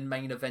frontline and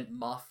main event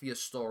Mafia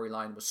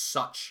storyline was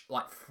such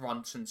like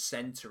front and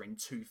center in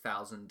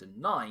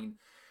 2009.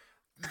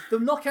 The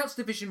Knockouts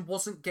division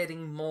wasn't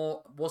getting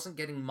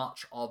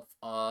much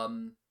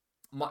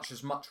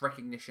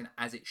recognition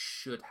as it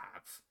should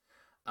have.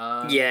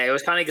 Yeah, it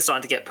was kind of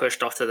starting to get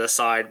pushed off to the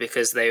side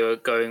because they were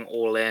going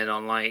all in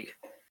on like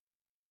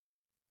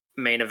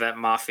main event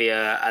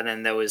Mafia, and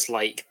then there was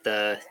like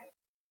the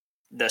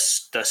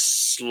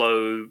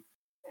slow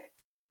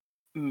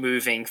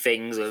moving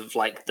things of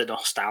like the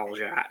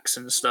nostalgia acts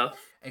and stuff.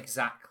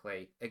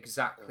 Exactly.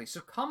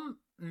 So come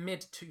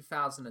mid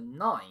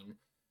 2009,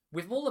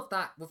 with all of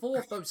that, with all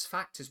of those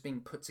factors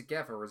being put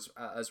together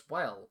as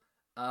well,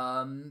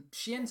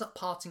 she ends up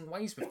parting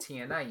ways with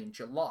TNA in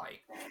July.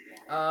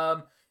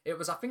 It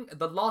was, I think,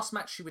 the last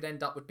match she would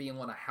end up with being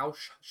on a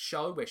house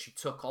show where she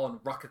took on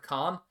Rucker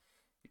Khan.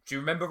 Do you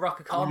remember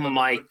Rucker Khan? Oh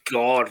my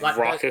god, like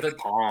Rucker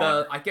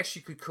Khan. I guess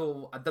you could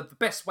call the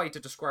best way to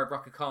describe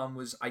Rucker Khan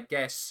was, I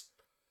guess,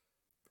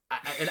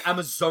 an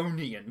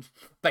Amazonian,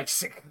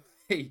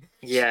 basically.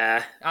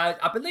 Yeah.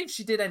 I believe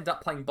she did end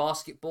up playing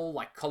basketball,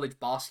 like college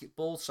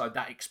basketball, so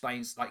that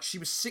explains, like, she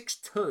was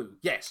 6'2".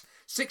 Yes,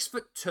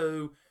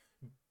 6'2",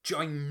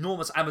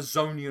 ginormous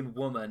Amazonian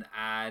woman,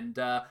 and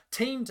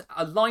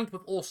aligned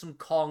with Awesome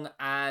Kong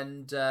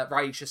and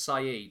Raisha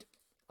Saeed.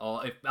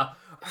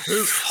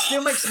 Who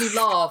still makes me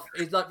laugh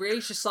is, like,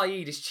 Raisha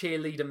Saeed is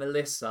cheerleader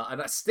Melissa,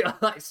 and I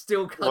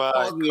still can't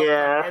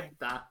comprehend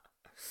that.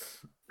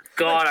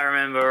 God, I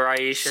remember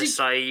Raisha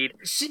Saeed.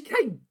 She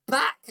came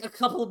back a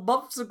couple of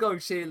months ago,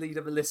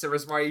 cheerleader Melissa,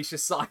 as Raisha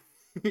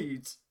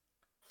Saeed.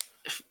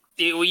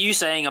 What were you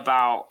saying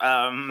about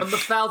on the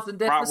 1000th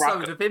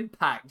episode of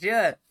Impact?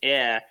 Yeah.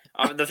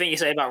 The thing you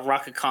say about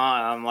Rucker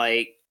Khan, I'm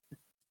like,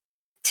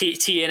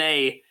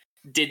 TNA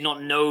did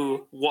not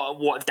know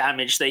what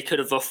damage they could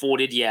have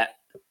afforded yet.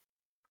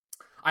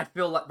 I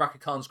feel like Rucker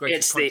Khan's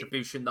greatest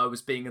contribution, though,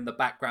 was being in the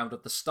background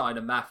of the Steiner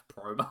Math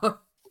promo.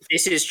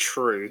 This is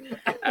true.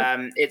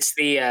 It's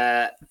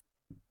the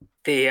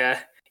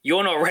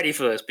you're not ready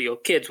for this, but your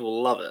kids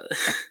will love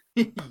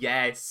it.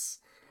 Yes.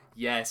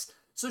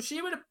 So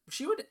she would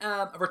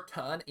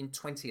return in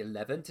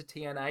 2011 to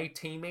TNA,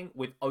 teaming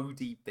with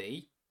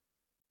ODB.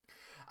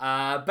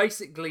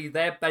 Basically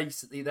their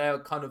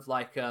kind of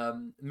like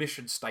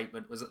mission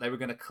statement was that they were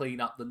going to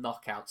clean up the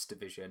Knockouts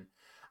division.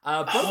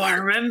 I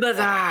remember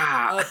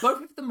that.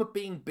 Both of them were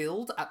being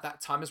billed at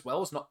that time as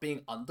well as not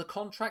being under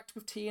contract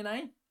with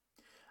TNA.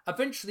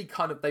 Eventually,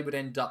 kind of, they would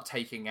end up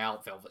taking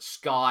out Velvet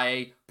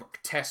Sky, Brooke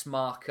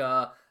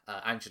Tessmacher,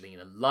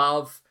 Angelina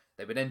Love.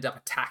 They would end up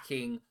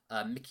attacking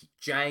Mickie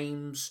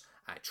James,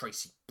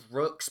 Tracy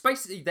Brooks.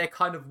 Basically, they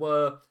kind of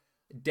were,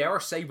 dare I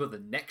say, were the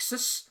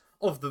nexus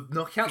of the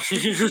Knockouts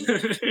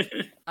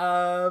division.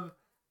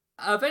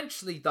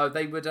 Eventually, though,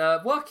 they would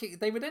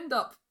end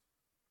up,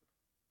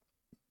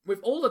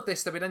 with all of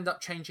this, they would end up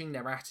changing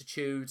their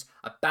attitudes,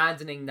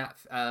 abandoning that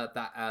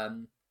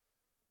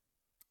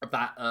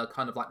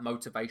kind of like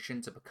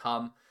motivation to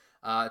become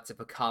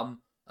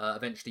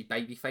eventually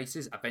baby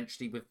faces,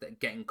 eventually with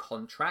getting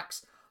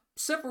contracts.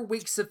 Several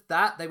weeks of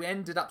that, they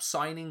ended up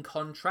signing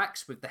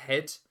contracts with the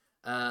head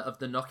of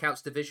the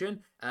Knockouts division.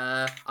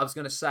 I was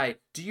going to say,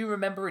 do you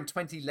remember in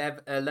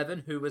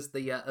 2011 who was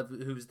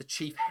the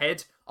chief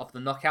head of the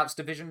Knockouts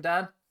division,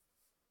 Dan?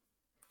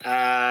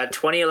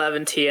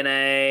 2011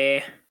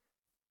 TNA.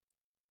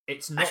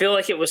 It's not. I feel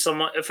like it was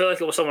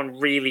someone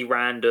really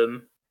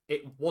random.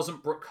 It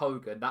wasn't Brooke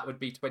Hogan. That would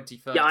be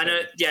 2013. I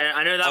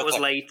know that was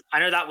late. I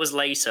know that was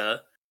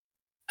later.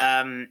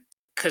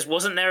 Because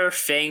wasn't there a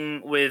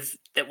thing with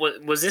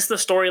was this the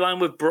storyline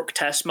with Brooke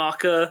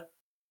Tessmacher,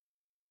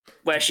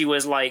 where she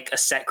was like a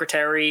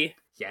secretary?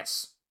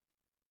 Yes.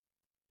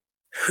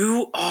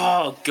 Who?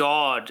 Oh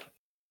God.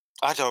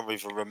 I don't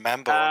even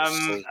remember.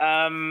 Honestly.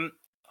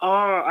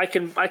 I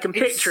can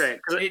picture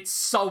it. It's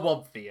so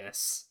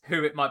obvious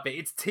who it might be.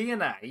 It's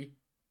TNA.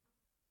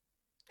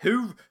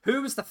 Who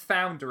was the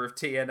founder of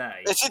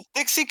TNA? Is it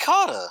Dixie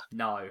Carter?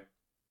 No.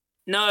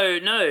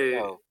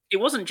 No. It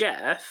wasn't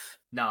Jeff.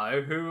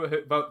 No. Who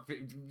but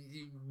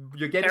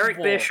you're getting Eric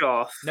warm.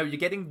 Bischoff. No, you're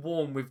getting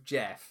warm with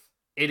Jeff.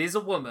 It is a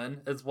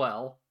woman as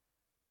well.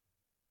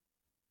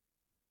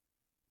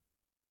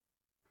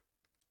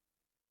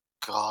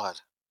 God.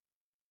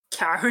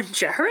 Karen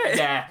Jarrett?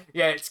 Yeah,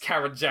 it's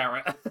Karen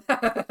Jarrett.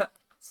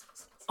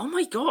 Oh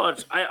my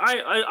God.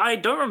 I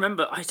don't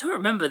remember. I don't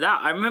remember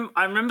that. I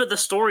remember the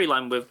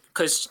storyline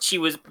because she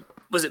was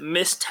it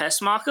Miss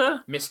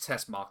Tessmacher? Miss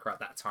Tessmacher at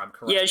that time,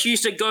 correct? Yeah, she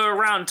used to go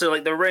around to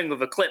like the ring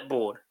with a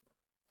clipboard.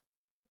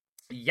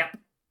 Yep.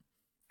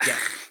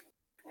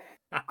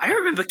 I don't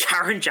remember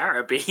Karen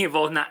Jarrett being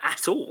involved in that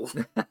at all.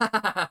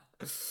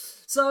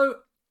 So,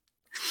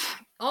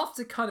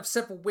 after kind of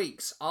several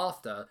weeks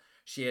after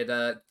she had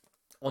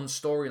on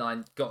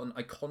storyline gotten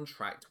a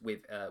contract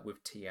with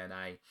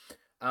TNA,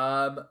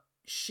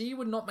 she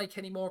would not make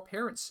any more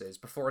appearances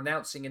before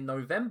announcing in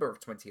November of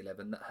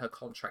 2011 that her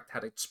contract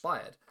had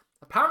expired.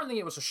 Apparently,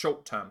 it was a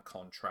short-term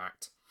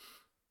contract,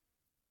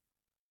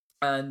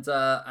 and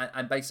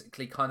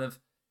basically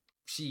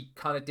she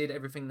kind of did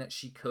everything that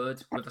she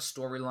could with a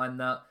storyline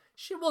that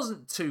she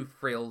wasn't too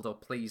thrilled or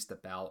pleased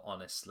about,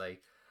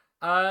 honestly.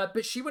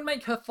 But she would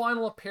make her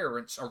final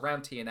appearance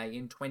around TNA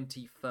in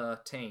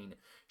 2013.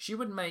 She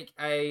would make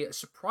a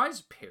surprise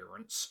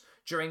appearance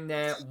during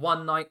their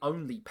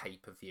one-night-only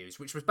pay-per-views,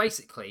 which was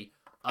basically...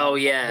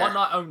 one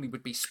night only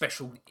would be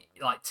special,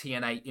 like,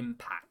 TNA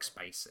impacts,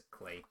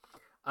 basically.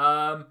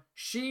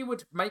 She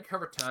would make her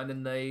return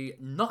in the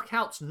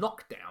Knockouts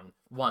Knockdown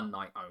one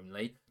night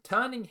only,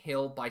 turning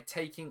heel by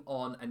taking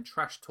on and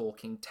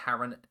trash-talking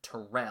Taryn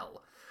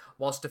Terrell,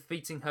 whilst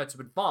defeating her to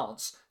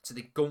advance to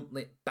the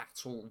Gauntlet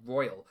Battle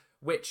Royal,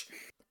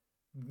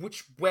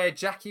 where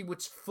Jackie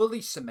would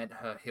fully cement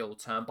her heel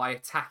turn by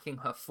attacking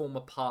her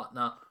former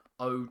partner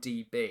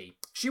ODB.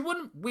 She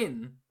wouldn't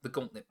win the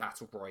Gauntlet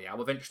Battle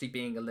Royale, eventually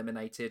being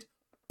eliminated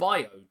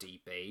by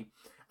ODB,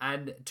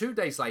 and 2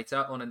 days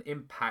later, on an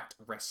Impact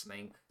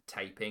Wrestling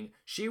taping,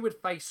 she would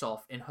face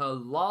off in her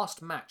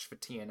last match for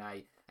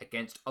TNA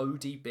against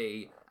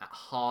ODB at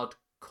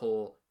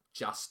Hardcore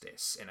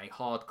Justice in a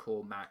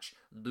hardcore match,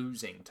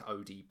 losing to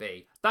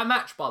ODB. That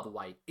match, by the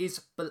way,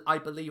 is, I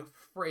believe,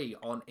 free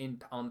on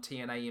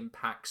TNA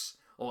Impact's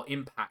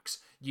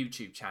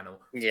YouTube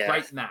channel. Yeah.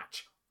 Great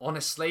match.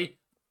 Honestly,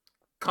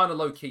 kind of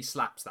low-key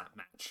slaps that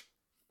match.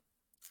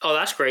 Oh,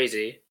 that's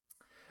crazy.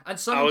 And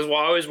so I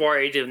was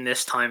worried in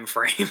this time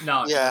frame.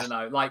 No.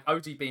 Like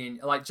ODB and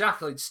like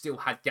Jacqueline still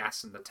had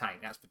gas in the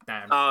tank. That's for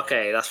damn sure. Oh,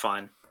 okay, that's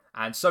fine.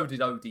 And so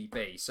did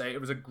ODB. So it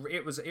was a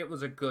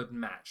good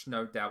match,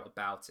 no doubt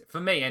about it.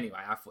 For me, anyway,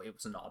 I thought it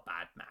was not a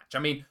bad match. I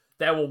mean,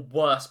 there were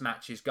worse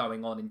matches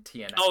going on in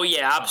TNA. Oh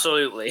yeah,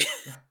 absolutely.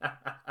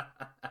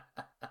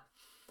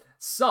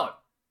 So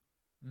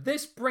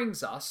this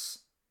brings us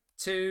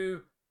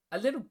to a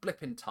little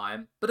blip in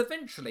time, but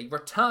eventually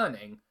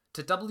returning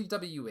to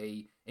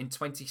WWE in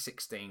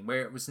 2016,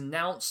 where it was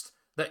announced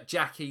that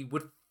Jackie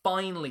would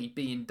finally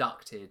be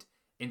inducted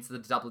into the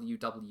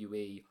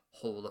WWE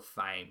Hall of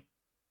Fame.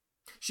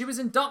 She was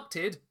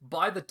inducted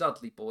by the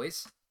Dudley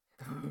Boys,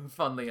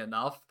 funnily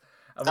enough.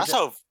 That's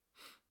a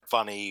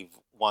funny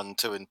one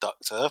to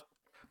induct her.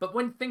 But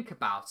when you think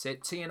about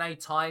it,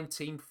 TNA time,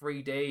 Team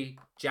 3D,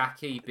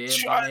 Jackie, Beer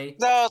Money,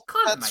 No,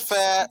 kind of that's makes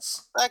fair.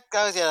 sense. That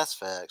goes, yeah, that's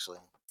fair, actually.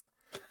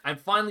 And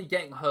finally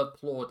getting her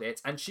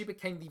plaudits, and she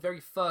became the very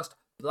first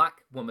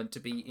black woman to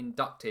be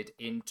inducted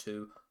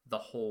into the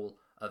Hall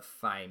of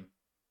Fame.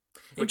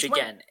 Which,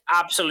 again,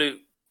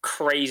 absolute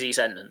crazy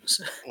sentence.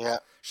 Yeah.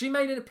 She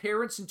made an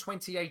appearance in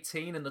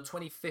 2018 in the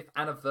 25th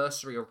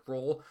anniversary of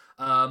Raw,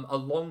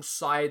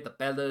 alongside the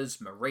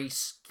Bellas,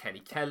 Maurice,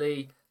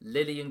 Kelly,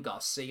 Lillian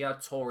Garcia,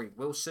 Tori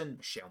Wilson,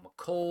 Michelle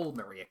McCall,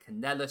 Maria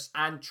Kanellis,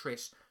 and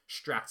Trish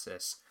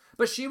Stratus.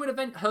 But she would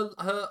event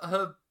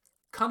her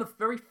kind of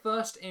very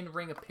first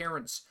in-ring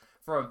appearance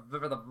for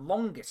the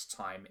longest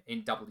time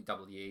in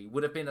WWE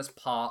would have been as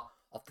part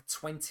of the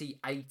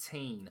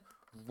 2018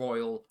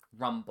 Royal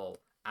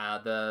Rumble.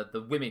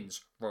 The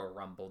Women's Royal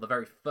Rumble, the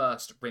very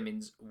first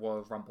Women's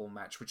Royal Rumble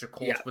match, which of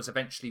course was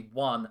eventually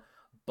won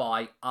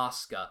by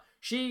Asuka.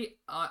 She,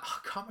 I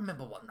can't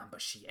remember what number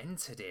she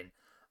entered in,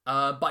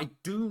 but I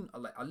do,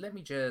 let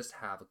me just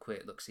have a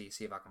quick look, see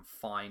if I can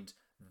find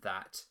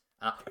that.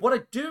 What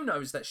I do know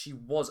is that she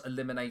was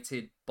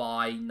eliminated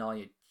by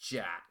Nia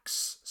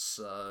Jax,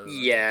 so...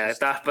 Yeah,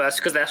 that's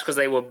because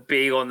they were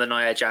big on the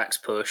Nia Jax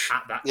push.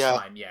 At that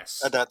time,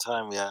 yes. At that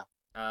time, yeah.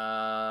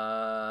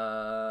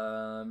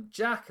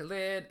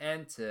 Jacqueline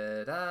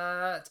entered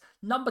at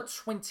number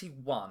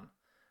 21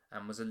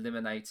 and was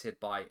eliminated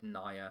by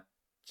Nia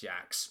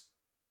Jax,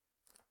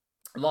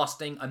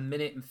 lasting 1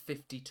 minute and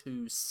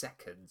 52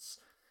 seconds.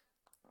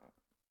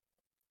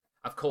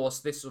 Of course,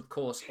 this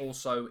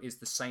also is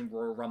the same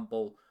Royal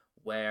Rumble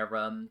where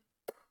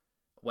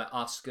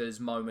Asuka's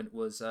moment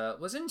was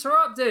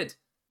interrupted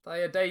by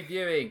a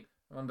debuting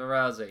Ronda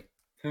Rousey.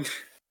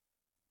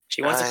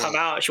 She wanted to come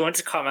out. She wanted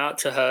to come out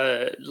to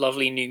her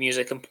lovely new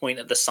music and point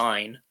at the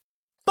sign.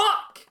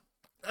 Fuck!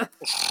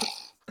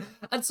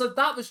 And so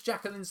that was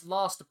Jacqueline's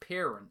last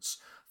appearance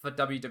for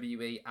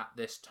WWE at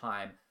this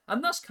time,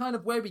 and that's kind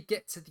of where we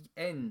get to the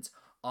end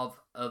of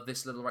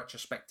this little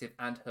retrospective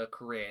and her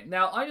career.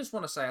 Now, I just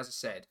want to say, as I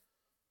said,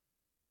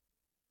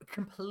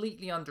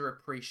 completely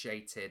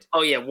underappreciated.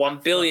 Oh yeah,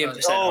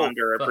 1,000,000,000%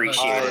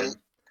 underappreciated.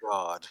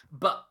 God.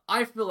 But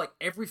I feel like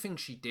everything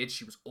she did,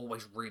 she was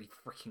always really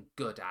freaking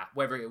good at.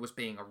 Whether it was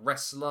being a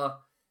wrestler,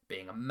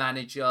 being a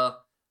manager.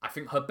 I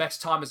think her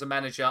best time as a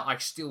manager, I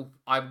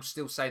would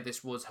still say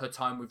this was her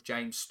time with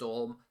James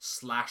Storm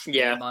 /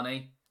 Beer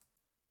Money.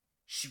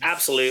 She was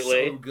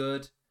absolutely so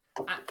good.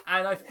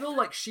 And I feel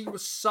like she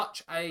was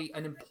such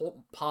an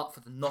important part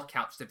for the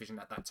Knockouts division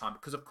at that time.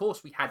 Because, of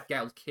course, we had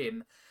Gail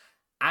Kim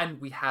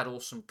and we had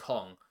Awesome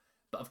Kong.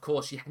 But, of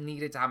course, you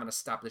needed to have an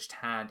established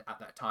hand at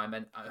that time.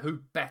 And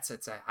who better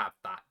to have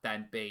that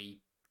than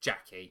be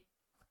Jackie?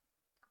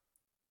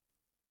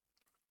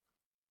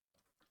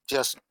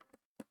 Just,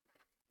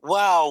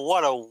 wow,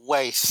 what a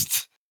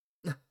waste.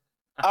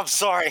 I'm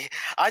sorry.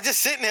 I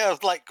just sitting here,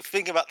 like,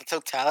 thinking about the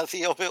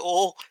totality of it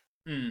all.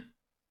 Mm.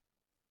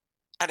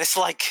 And it's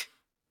like,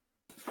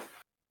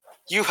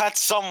 you had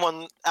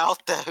someone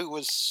out there who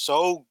was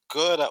so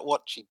good at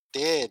what she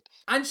did.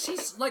 And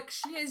she's, like,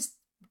 she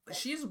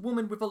is a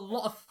woman with a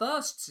lot of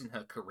firsts in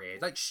her career.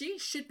 Like, she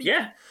should be...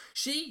 Yeah.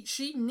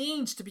 She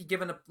needs to be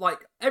given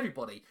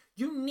everybody,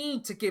 you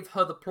need to give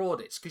her the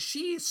plaudits, because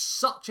she is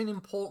such an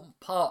important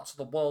part to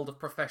the world of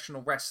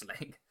professional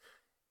wrestling.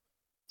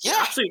 Yeah.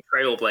 Absolute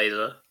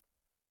trailblazer.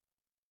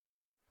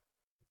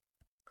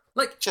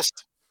 Like,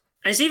 just...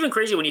 And it's even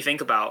crazy when you think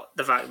about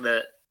the fact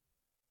that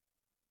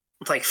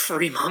like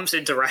 3 months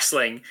into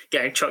wrestling,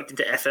 getting chucked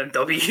into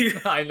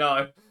FMW. I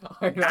know.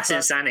 That's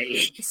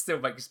insanity. It still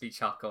makes me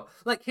chuckle.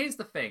 Like, here's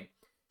the thing.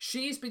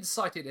 She's been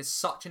cited as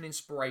such an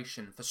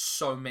inspiration for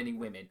so many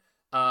women.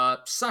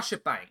 Sasha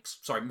Banks,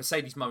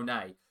 Mercedes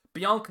Moné,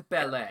 Bianca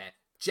Belair,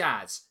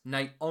 Jazz,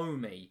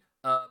 Naomi,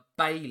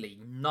 Bailey,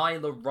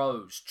 Nyla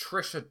Rose,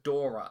 Trish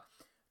Adora.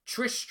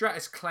 Trish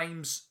Stratus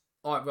claims,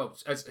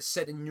 as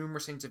said in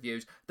numerous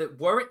interviews, that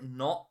were it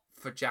not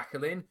for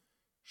Jacqueline,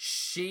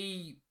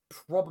 she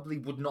probably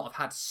would not have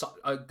had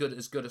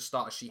as good a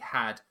start as she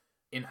had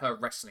in her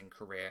wrestling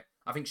career.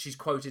 I think she's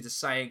quoted as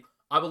saying,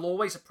 "I will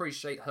always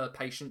appreciate her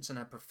patience and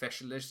her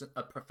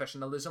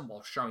professionalism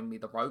while showing me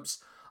the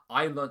ropes.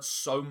 I learned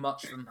so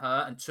much from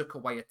her and took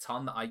away a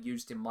ton that I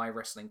used in my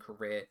wrestling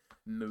career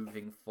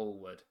moving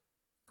forward."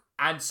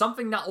 And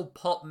something that'll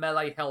pop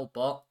Melee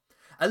Hellbot,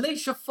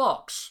 Alicia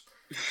Fox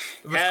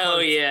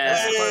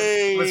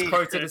was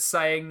quoted as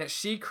saying that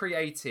she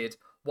created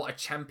what a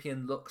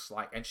champion looks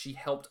like, and she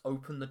helped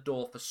open the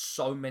door for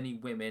so many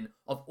women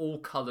of all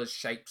colours,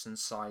 shapes, and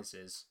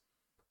sizes.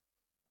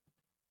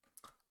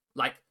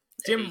 Like,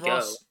 Jim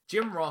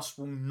Ross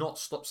will not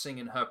stop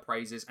singing her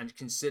praises and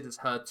considers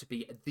her to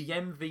be the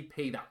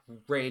MVP that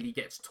rarely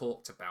gets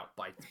talked about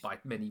by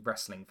many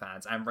wrestling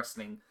fans and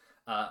wrestling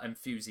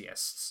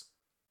enthusiasts.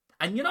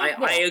 And you know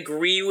what? I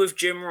agree with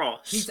Jim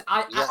Ross.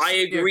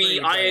 I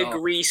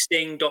agree.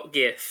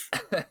 Sting.gif.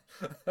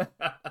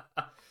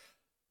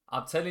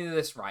 I'm telling you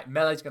this, right?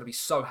 Melee's going to be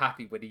so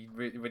happy when he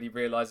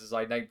realizes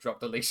I name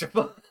dropped Alicia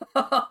Fox.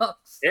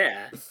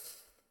 Yeah.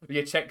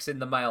 Your check's in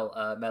the mail,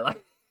 Melee.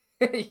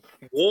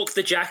 Walk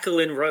the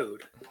Jacqueline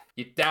road.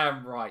 You're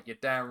damn right.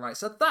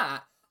 So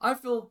that, I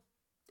feel,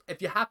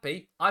 if you're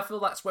happy, I feel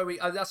that's where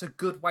that's a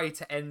good way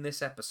to end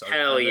this episode.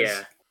 Hell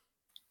yeah.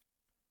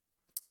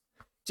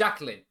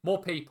 Jacqueline,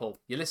 more people.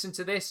 You listen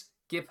to this,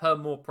 give her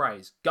more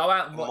praise. Go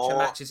out and watch her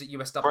matches at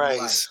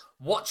USWA.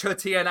 Watch her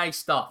TNA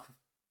stuff.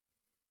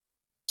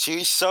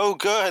 She's so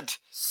good.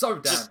 So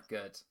damn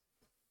good.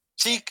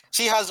 She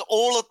has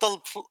all of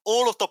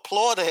the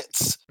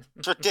plaudits.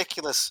 It's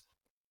ridiculous.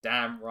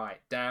 Damn right.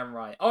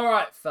 All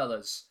right,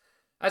 fellas.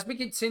 As we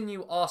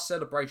continue our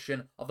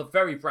celebration of the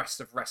very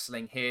best of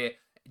wrestling here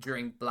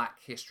during Black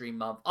History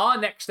Month, our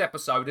next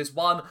episode is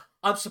one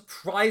I'm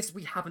surprised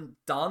we haven't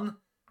done.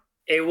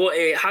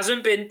 It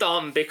hasn't been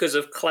done because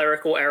of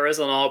clerical errors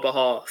on our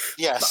behalf.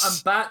 Yes.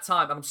 But about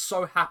time, and I'm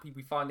so happy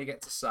we finally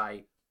get to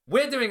say,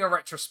 we're doing a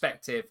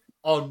retrospective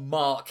on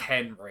Mark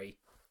Henry.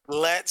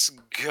 Let's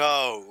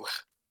go.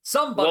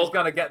 Somebody's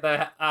going to get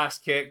their ass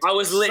kicked. I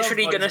was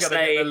literally going to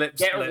say,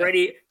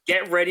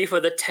 get ready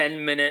for the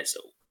 10 minutes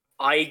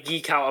I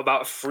geek out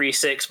about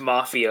 3-6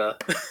 Mafia.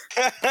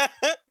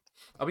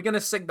 Are we going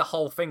to sing the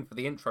whole thing for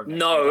the intro?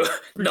 No.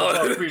 Beat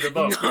 'em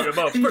up.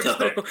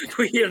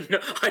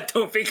 I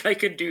don't think I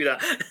can do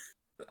that.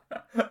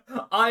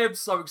 I am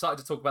so excited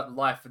to talk about the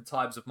life and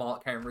times of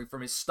Mark Henry,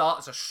 from his start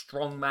as a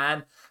strong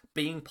man,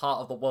 being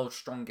part of the World's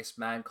Strongest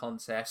Man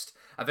contest,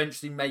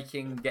 eventually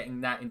getting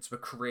that into a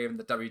career in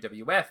the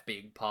WWF,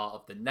 being part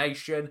of the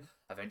Nation,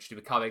 eventually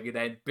becoming and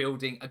then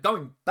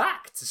going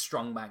back to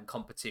strongman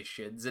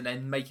competitions and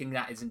then making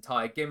that his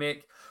entire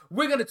gimmick.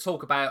 We're going to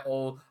talk about it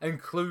all,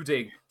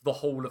 including the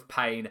Hall of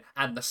Pain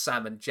and the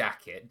salmon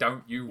jacket.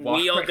 Don't you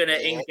worry. We are going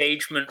to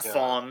engagement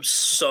farm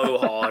so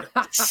hard.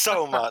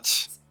 So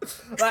much.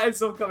 That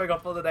is all coming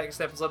up on the next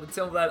episode.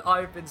 Until then,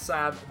 I've been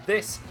Sam.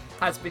 This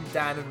has been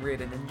Dan and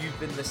Reardon, and you've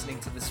been listening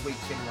to the Sweet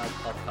Chinwag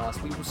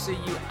podcast. We will see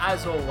you,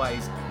 as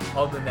always,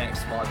 on the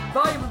next one.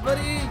 Bye,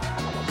 everybody!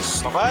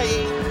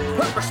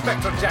 Bye-bye! Put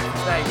respect on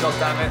Jack's name,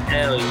 goddammit.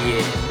 Hell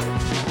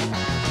yeah.